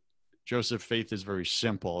with, Joseph, faith is very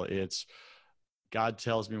simple. It's God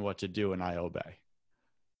tells me what to do and I obey.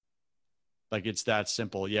 Like, it's that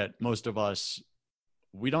simple. Yet most of us,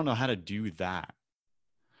 we don't know how to do that.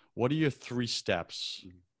 What are your 3 steps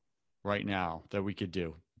right now that we could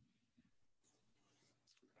do?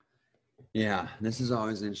 Yeah, this is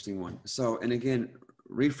always an interesting one. So, and again,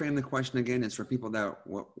 reframe the question again. It's for people that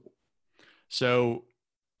So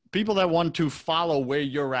people that want to follow where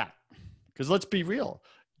you're at, because let's be real.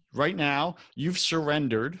 Right now, you've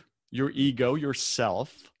surrendered your ego,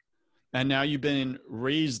 yourself, and now you've been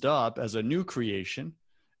raised up as a new creation,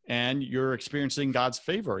 and you're experiencing God's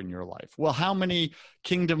favor in your life. Well, how many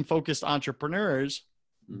kingdom-focused entrepreneurs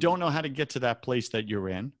don't know how to get to that place that you're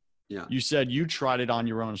in? Yeah. You said you tried it on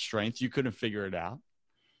your own strength. You couldn't figure it out.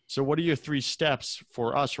 So what are your 3 steps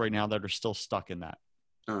for us right now that are still stuck in that?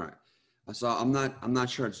 All right. So I'm not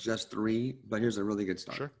sure it's just 3, but here's a really good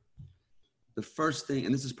start. Sure. The first thing,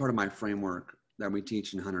 and this is part of my framework that we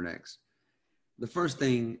teach in 100X. The first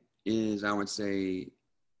thing is, I would say,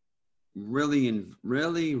 really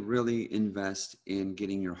invest in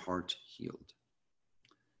getting your heart healed.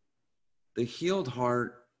 The healed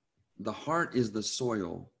heart, the heart is the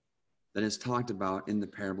soil that is talked about in the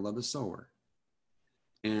parable of the sower.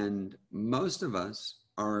 And most of us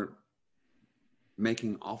are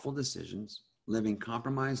making awful decisions, living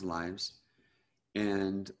compromised lives,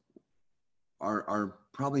 and are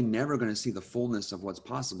probably never going to see the fullness of what's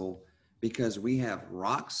possible because we have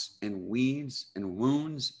rocks and weeds and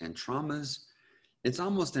wounds and traumas. It's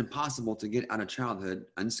almost impossible to get out of childhood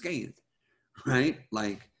unscathed, right?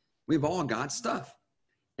 Like, we've all got stuff.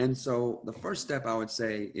 And so the first step I would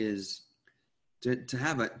say is to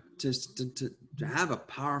have a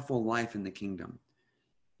powerful life in the kingdom.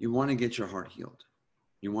 You want to get your heart healed.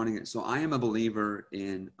 So I am a believer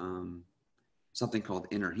in something called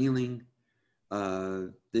inner healing.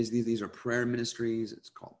 These are prayer ministries. It's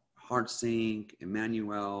called Heart Sync,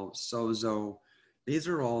 Emmanuel, Sozo. These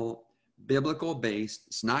are all biblical based.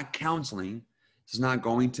 It's not counseling. It's not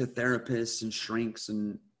going to therapists and shrinks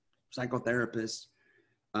and psychotherapists.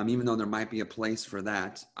 Even though there might be a place for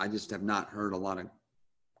that, I just have not heard a lot of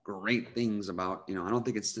great things about, I don't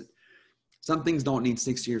think some things don't need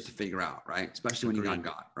 6 years to figure out, right? Especially when you got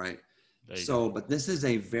God, right? But this is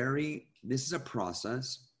a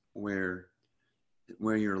process where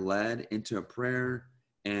you're led into a prayer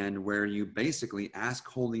and where you basically ask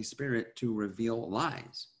Holy Spirit to reveal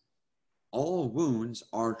lies. All wounds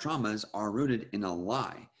or traumas are rooted in a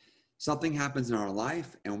lie. Something happens in our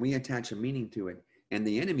life and we attach a meaning to it. And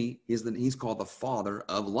the enemy, he's called the father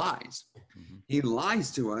of lies. Mm-hmm. He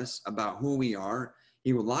lies to us about who we are.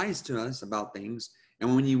 He lies to us about things.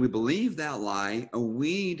 And when we believe that lie, a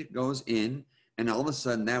weed goes in, and all of a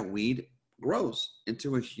sudden that weed grows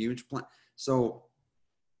into a huge plant. So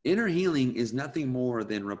inner healing is nothing more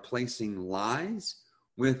than replacing lies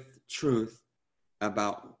with truth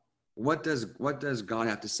about what does God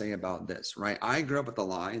have to say about this, right? I grew up with the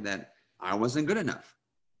lie that I wasn't good enough.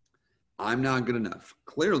 I'm not good enough.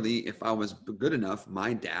 Clearly, if I was good enough,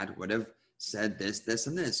 my dad would have said this, this,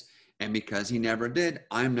 and this. And because he never did,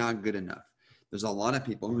 I'm not good enough. There's a lot of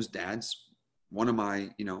people whose dads, one of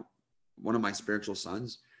my spiritual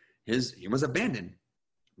sons, he was abandoned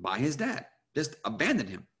by his dad, just abandoned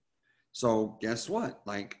him. So guess what?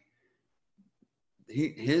 Like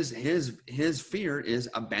his fear is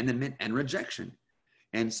abandonment and rejection.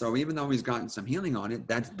 And so even though he's gotten some healing on it,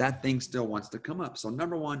 that thing still wants to come up. So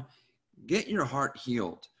number one, get your heart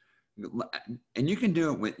healed. And you can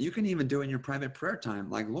even do it in your private prayer time.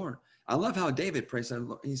 Like, Lord, I love how David prays.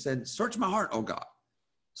 He said, search my heart, oh God.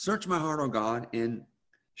 Search my heart, oh God, and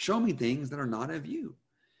show me things that are not of you.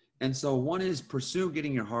 And so one is pursue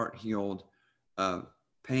getting your heart healed.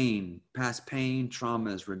 Past pain,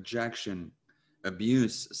 traumas, rejection,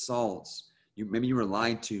 abuse, assaults. Maybe you were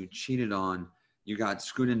lied to, cheated on. You got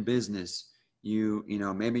screwed in business.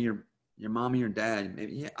 Maybe your mom or your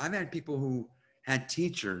dad. I've had people who had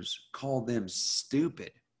teachers call them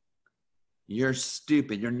stupid. You're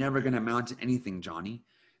stupid. You're never going to amount to anything, Johnny.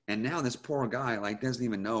 And now this poor guy doesn't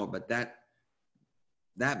even know, but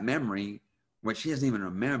that memory, which he doesn't even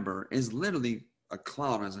remember, is literally a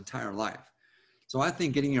cloud on his entire life. So I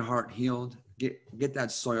think getting your heart healed, get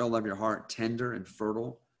that soil of your heart tender and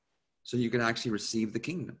fertile so you can actually receive the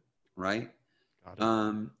kingdom, right?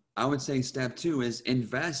 I would say step 2 is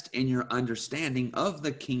invest in your understanding of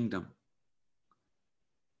the kingdom.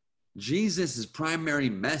 Jesus' primary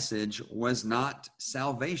message was not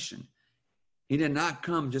salvation. He did not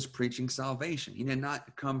come just preaching salvation. He did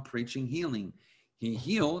not come preaching healing. He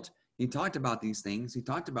healed. He talked about these things. He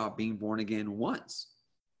talked about being born again once.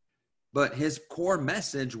 But his core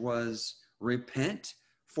message was repent,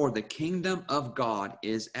 for the kingdom of God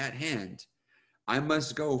is at hand. I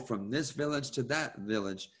must go from this village to that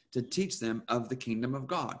village to teach them of the kingdom of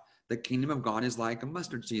God. The kingdom of God is like a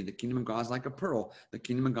mustard seed. The kingdom of God is like a pearl. The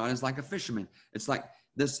kingdom of God is like a fisherman. It's like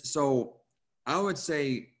this. So I would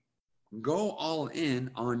say go all in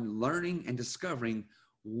on learning and discovering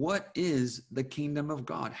what is the kingdom of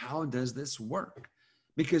God. How does this work?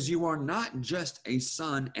 Because you are not just a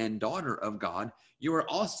son and daughter of God. You are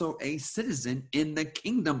also a citizen in the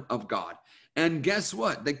kingdom of God. And guess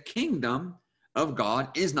what? The kingdom of God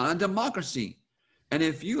is not a democracy. And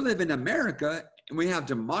if you live in America, we have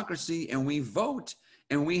democracy and we vote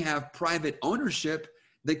and we have private ownership,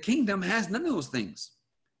 the kingdom has none of those things.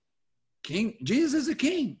 Jesus is a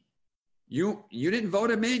king. You didn't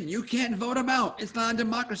vote him in. You can't vote him out. It's not a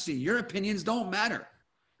democracy. Your opinions don't matter.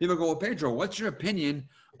 People go, well, Pedro, what's your opinion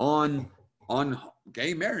on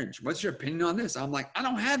gay marriage? What's your opinion on this? I'm like, I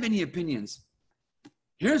don't have any opinions.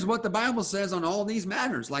 Here's what the Bible says on all these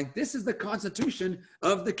matters. Like, this is the constitution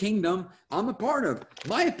of the kingdom I'm a part of.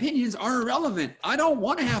 My opinions are irrelevant. I don't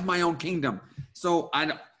want to have my own kingdom. So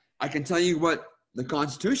I can tell you what the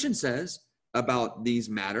Constitution says about these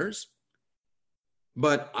matters,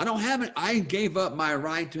 but I don't have it. I gave up my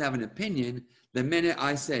right to have an opinion the minute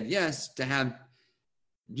I said yes to have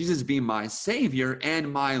Jesus be my Savior and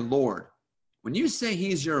my Lord. When you say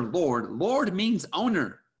he's your Lord, Lord means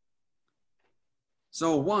owner.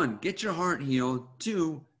 So 1, get your heart healed.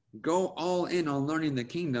 2, go all in on learning the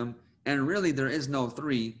kingdom. And really there is no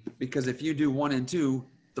 3, because if you do 1 and 2,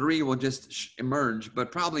 3 will just emerge.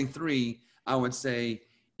 But probably 3, I would say,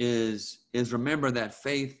 is remember that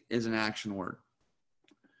faith is an action word.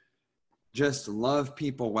 Just love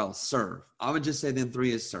people well, serve. I would just say then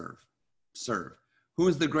 3 is serve. Serve. Who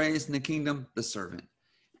is the greatest in the kingdom? The servant.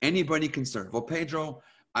 Anybody can serve. Well, Pedro,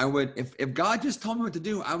 I would, if God just told me what to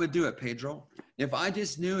do, I would do it, Pedro. If I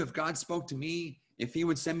just knew, if God spoke to me, if he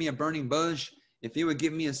would send me a burning bush, if he would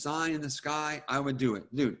give me a sign in the sky, I would do it.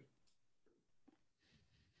 Dude,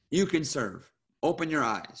 you can serve. Open your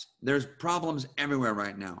eyes. There's problems everywhere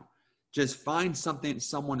right now. Just find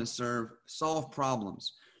someone to serve, solve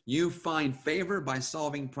problems. You find favor by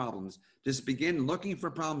solving problems. Just begin looking for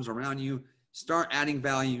problems around you. Start adding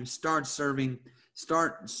value. Start serving.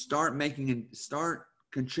 Start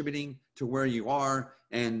contributing to where you are,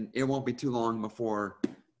 and it won't be too long before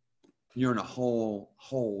you're in a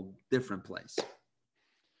whole different place.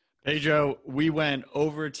 Pedro, we went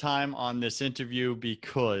overtime on this interview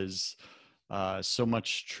because so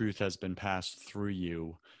much truth has been passed through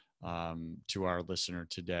you to our listener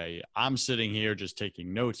today. I'm sitting here just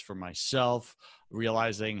taking notes for myself,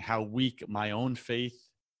 realizing how weak my own faith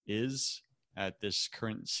is at this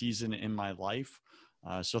current season in my life.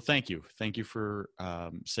 So thank you. Thank you for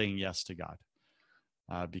saying yes to God.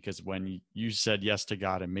 Because when you said yes to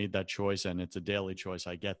God and made that choice, and it's a daily choice,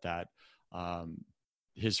 I get that.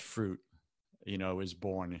 His fruit, is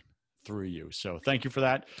born through you. So thank you for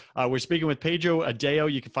that. We're speaking with Pedro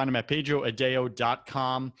Adao. You can find him at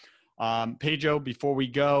pedroadao.com. Pedro, before we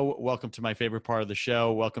go, welcome to my favorite part of the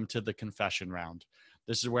show. Welcome to the confession round.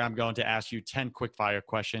 This is where I'm going to ask you 10 quick fire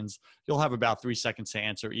questions. You'll have about 3 seconds to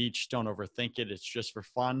answer each. Don't overthink it. It's just for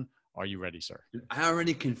fun. Are you ready, sir? I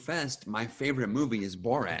already confessed my favorite movie is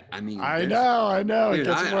Borat. I mean, I know. Dude,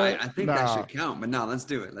 I think that should count, but no, let's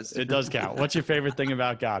do it. It does count. What's your favorite thing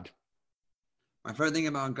about God? My favorite thing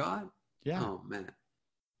about God? Yeah. Oh man,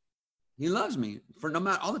 He loves me for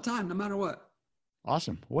all the time, no matter what.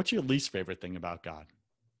 Awesome. What's your least favorite thing about God?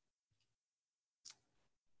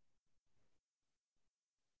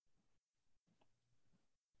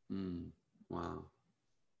 Wow.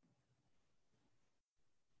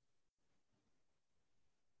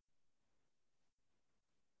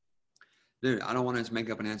 Dude, I don't want to just make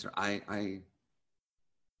up an answer. I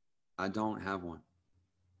don't have one.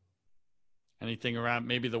 Anything around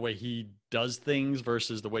maybe the way he does things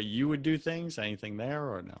versus the way you would do things? Anything there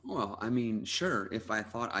or no? Well, I mean, sure, if I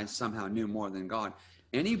thought I somehow knew more than God.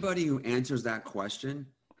 Anybody who answers that question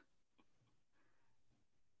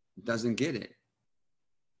doesn't get it.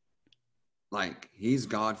 Like, he's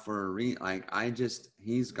God for a reason. Like,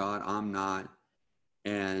 he's God, I'm not.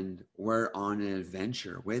 And we're on an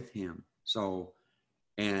adventure with him. So,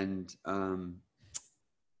 and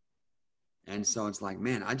so it's like,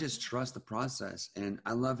 man, I just trust the process, and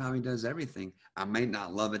I love how he does everything. I may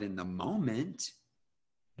not love it in the moment.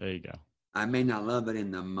 There you go. I may not love it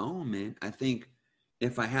in the moment. I think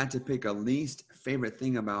if I had to pick a least favorite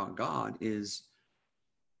thing about God is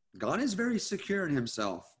very secure in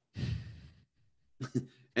himself.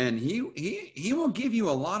 And he will give you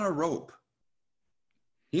a lot of rope.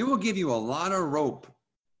 He will give you a lot of rope.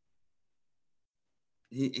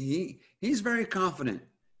 He's very confident.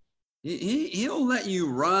 He'll let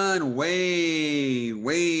you run way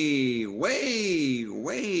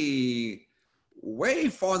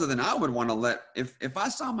farther than I would want to let. If I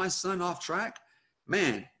saw my son off track,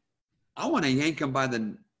 man, I want to yank him by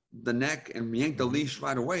the neck and yank the leash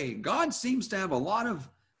right away. God seems to have a lot of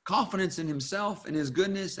confidence in himself and his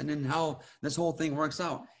goodness and in how this whole thing works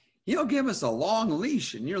out. He'll give us a long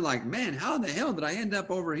leash, and you're like, man, how the hell did I end up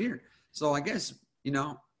over here? So I guess,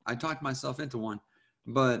 I talked myself into one,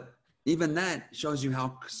 but even that shows you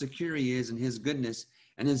how secure he is in his goodness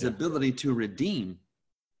and his ability to redeem.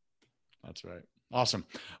 That's right. Awesome.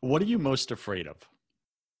 What are you most afraid of?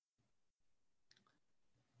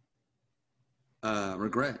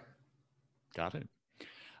 Regret. Got it.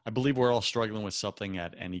 I believe we're all struggling with something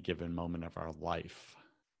at any given moment of our life.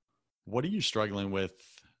 What are you struggling with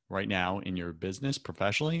right now in your business,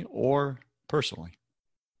 professionally or personally?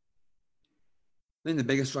 I think the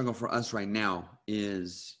biggest struggle for us right now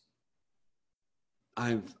is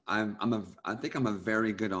I think I'm a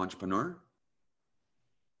very good entrepreneur.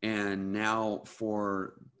 And now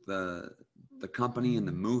for the company and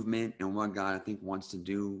the movement and what God, I think, wants to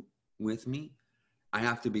do with me, I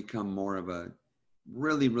have to become more of a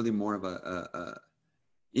even more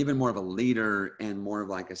of a leader and more of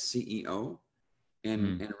like a CEO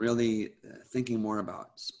and really thinking more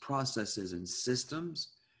about processes and systems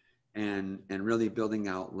and really building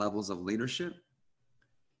out levels of leadership.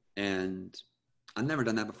 And I've never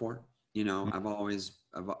done that before.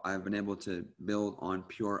 I've been able to build on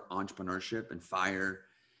pure entrepreneurship and fire.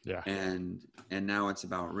 Yeah. And now it's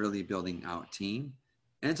about really building out team.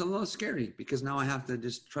 And it's a little scary because now I have to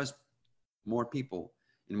just trust more people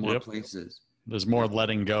in more places. There's more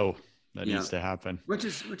letting go that needs to happen. Which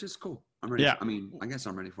is cool. I'm ready. Yeah. I mean, I guess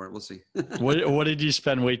I'm ready for it. We'll see. What did you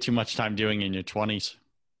spend way too much time doing in your 20s?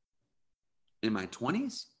 In my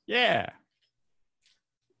 20s? Yeah.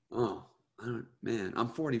 Oh, I'm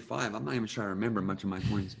 45. I'm not even sure I remember much of my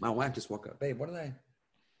 20s. My wife just woke up. Babe, what did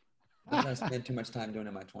I spend too much time doing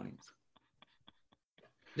in my 20s?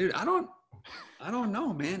 Dude, I don't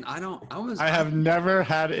know, man. I have never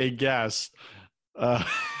had a guest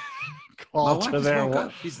call to their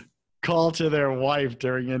wife. call to their wife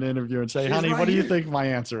during an interview and say, She's honey, right what do you here. think my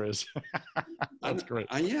answer is? That's great.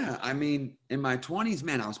 Yeah. I mean, in my 20s,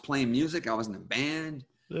 man, I was playing music. I was in a band.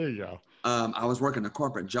 There you go. I was working a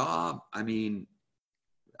corporate job. I mean,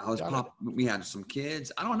 we had some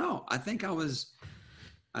kids. I don't know. I think my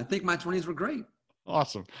 20s were great.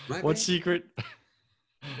 Awesome. Right, What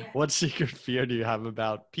babe? secret fear do you have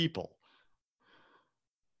about people?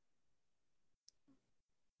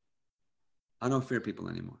 I don't fear people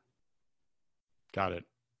anymore. Got it.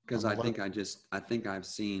 Because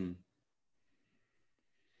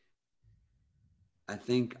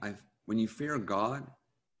when you fear God,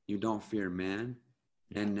 you don't fear man.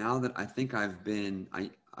 And now that I think I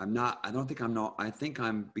think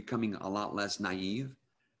I'm becoming a lot less naive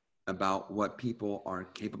about what people are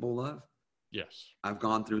capable of. Yes. I've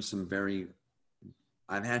gone through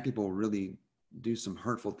I've had people really do some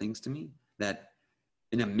hurtful things to me that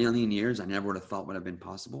in a million years, I never would have thought would have been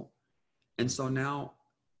possible. And so now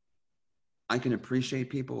I can appreciate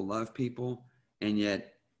people, love people, and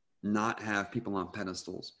yet not have people on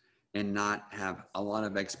pedestals and not have a lot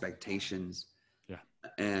of expectations. Yeah.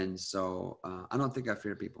 And so I don't think I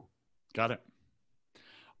fear people. Got it.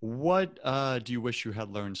 What do you wish you had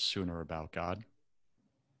learned sooner about God?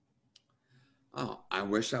 Oh, I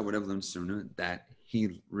wish I would have learned sooner that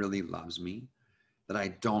he really loves me, that I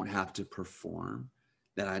don't have to perform,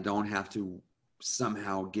 that I don't have to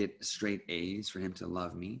somehow get straight A's for him to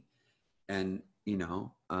love me. And,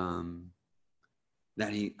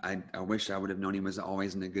 that I wish I would have known he was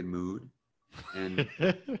always in a good mood and,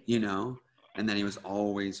 and that he was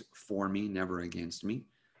always for me, never against me.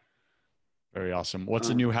 Very awesome. What's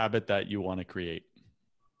a new habit that you want to create?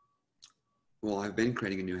 Well, I've been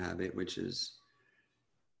creating a new habit, which is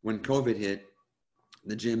when COVID hit,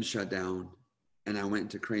 the gym shut down and I went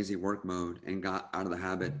into crazy work mode and got out of the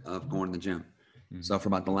habit of going to the gym. Mm-hmm. So for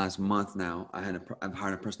about the last month now, I've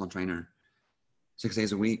hired a personal trainer 6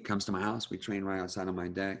 days a week, comes to my house. We train right outside on my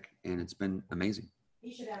deck and it's been amazing.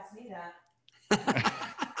 You should ask me that.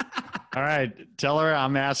 All right. Tell her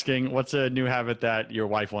I'm asking, what's a new habit that your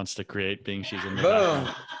wife wants to create, being she's in the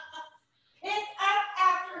background? Pick up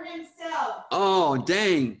after himself. Oh,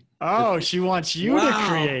 dang. Oh, she wants you to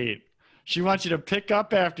create. She wants you to pick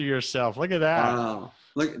up after yourself. Look at that. Wow.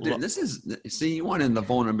 Look, dude, you wanted the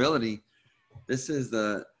vulnerability. I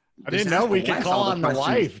didn't know we could call on the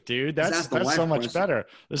wife, dude. That's so much better.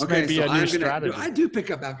 This might be a new strategy. I do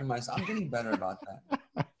pick up after myself. I'm getting better about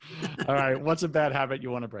that. All right. What's a bad habit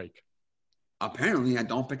you want to break? Apparently, I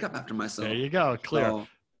don't pick up after myself. There you go. Clear. So,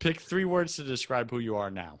 pick 3 words to describe who you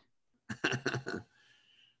are now.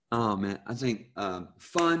 Oh, man. I think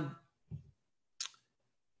fun,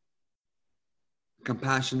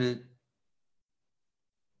 compassionate,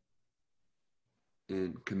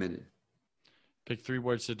 and committed. Pick 3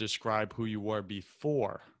 words to describe who you were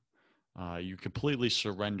before you completely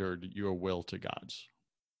surrendered your will to God's.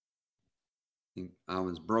 I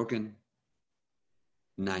was broken,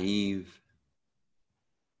 naive,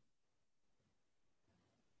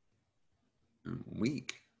 and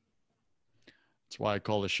weak. That's why I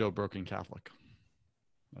call the show Broken Catholic.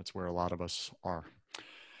 That's where a lot of us are.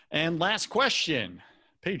 And last question,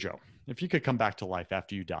 Pedro, if you could come back to life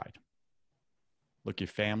after you died, look your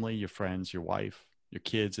family, your friends, your wife, your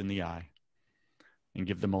kids in the eye, and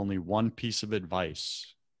give them only one piece of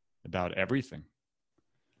advice about everything,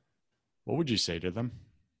 what would you say to them?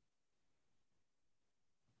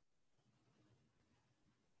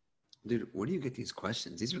 Dude, where do you get these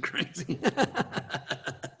questions? These are crazy.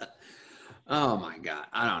 Oh, my God.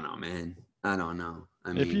 I don't know, man. I don't know.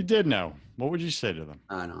 If you did know, what would you say to them?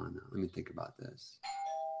 I don't know. Let me think about this.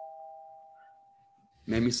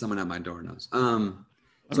 Maybe someone at my door knows. So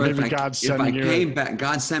maybe God sent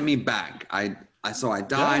me back. I died.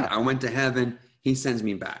 Yeah. I went to heaven. He sends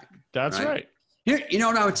me back. That's right. Here, you know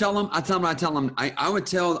what I would tell them? I would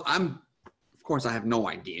tell, of course, I have no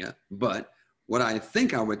idea, but what I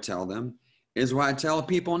think I would tell them is what I tell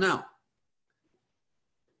people now.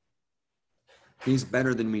 He's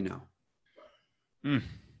better than we know.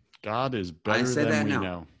 God is better than we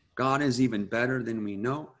know. God is even better than we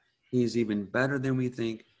know. He's even better than we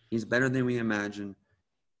think. He's better than we imagine.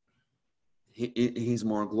 He's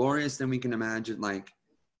more glorious than we can imagine. Like,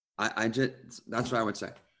 that's what I would say.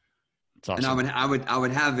 It's awesome. And I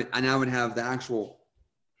would have it, and I would have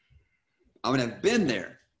I would have been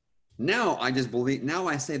there. Now I just believe. Now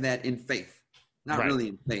I say that in faith. Not really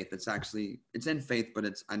in faith. It's in faith, but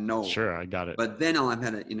I know. Sure, I got it. But then I'll have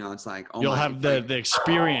had it, it's like, you'll have the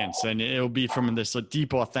experience, and it'll be from this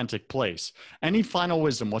deep, authentic place. Any final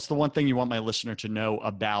wisdom? What's the one thing you want my listener to know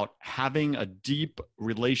about having a deep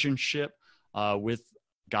relationship with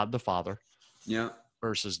God the Father Yeah.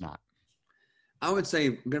 versus not? I would say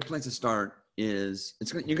a good place to start is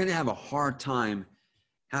you're going to have a hard time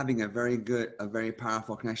having a very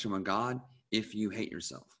powerful connection with God if you hate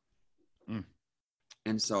yourself. Mm.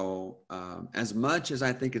 And so as much as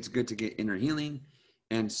I think it's good to get inner healing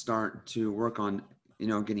and start to work on,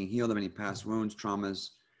 getting healed of any past wounds, traumas,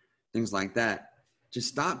 things like that, just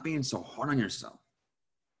stop being so hard on yourself.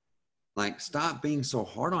 Like, stop being so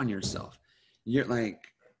hard on yourself. You're like,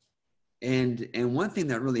 and one thing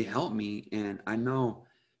that really helped me, and I know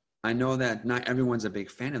that not everyone's a big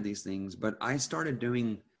fan of these things, but I started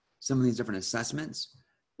doing some of these different assessments.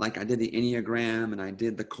 Like, I did the Enneagram and I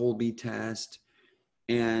did the Colby test,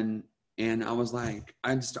 and I was like,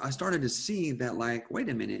 I started to see that, like, wait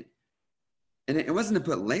a minute. And it wasn't to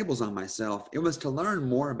put labels on myself. It was to learn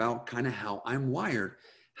more about kind of how I'm wired,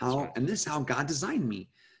 and this is how God designed me.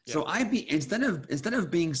 Yeah. So instead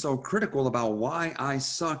of being so critical about why I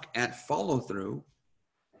suck at follow through,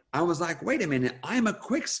 I was like, wait a minute, I'm a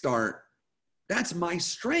quick start. That's my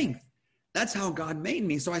strength. That's how God made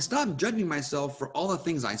me. So I stopped judging myself for all the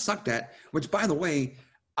things I sucked at, which, by the way,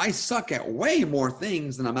 I suck at way more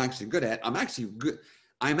things than I'm actually good at. I'm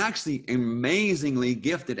actually amazingly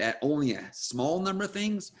gifted at only a small number of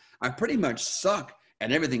things. I pretty much suck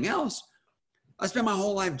at everything else. I spent my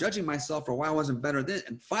whole life judging myself for why I wasn't better at this.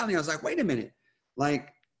 And finally I was like, wait a minute.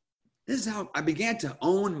 Like, this is how I began to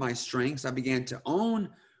own my strengths. I began to own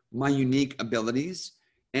my unique abilities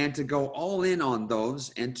and to go all in on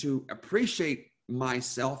those and to appreciate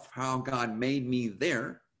myself, how God made me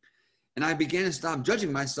there. And I began to stop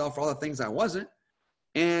judging myself for all the things I wasn't.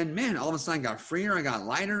 And man, all of a sudden I got freer, I got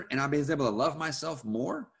lighter, and I was able to love myself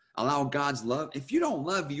more, allow God's love. If you don't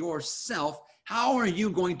love yourself, how are you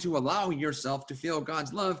going to allow yourself to feel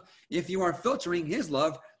God's love if you are filtering his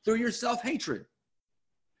love through your self-hatred?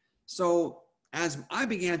 So as I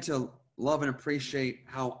began to love and appreciate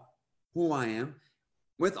who I am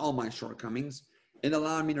with all my shortcomings, it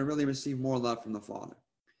allowed me to really receive more love from the Father.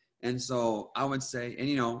 And so I would say,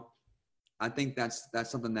 and I think that's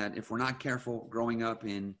something that if we're not careful growing up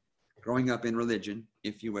in religion,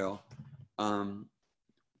 if you will,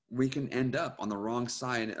 we can end up on the wrong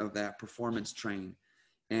side of that performance train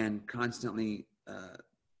and constantly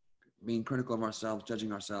being critical of ourselves,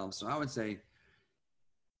 judging ourselves. So I would say,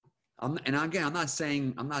 I'm not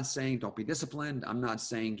saying don't be disciplined. I'm not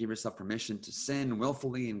saying give yourself permission to sin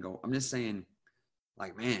willfully and go. I'm just saying,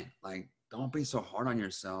 like, man, like, don't be so hard on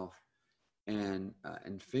yourself, and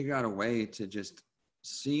figure out a way to just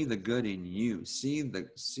see the good in you, see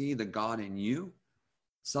the God in you,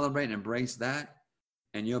 celebrate and embrace that,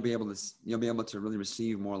 and you'll be able to really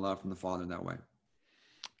receive more love from the Father that way.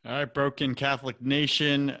 All right, Broken Catholic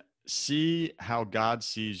Nation, see how God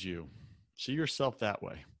sees you. See yourself that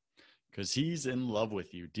way, because he's in love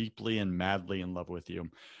with you, deeply and madly in love with you.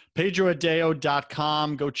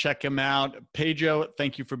 PedroAdao.com. Go check him out. Pedro,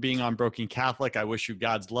 thank you for being on Broken Catholic. I wish you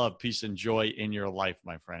God's love, peace, and joy in your life,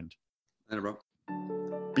 my friend. Later, bro.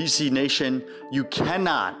 BC Nation, you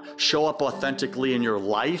cannot show up authentically in your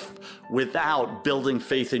life without building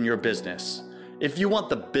faith in your business. If you want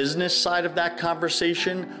the business side of that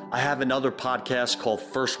conversation, I have another podcast called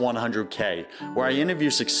First 100K, where I interview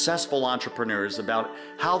successful entrepreneurs about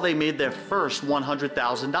how they made their first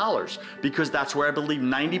 $100,000, because that's where I believe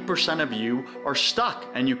 90% of you are stuck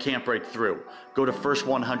and you can't break through. Go to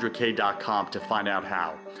first100k.com to find out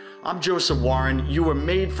how. I'm Joseph Warren. You were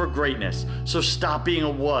made for greatness, so stop being a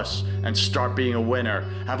wuss and start being a winner.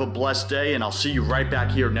 Have a blessed day, and I'll see you right back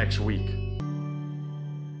here next week.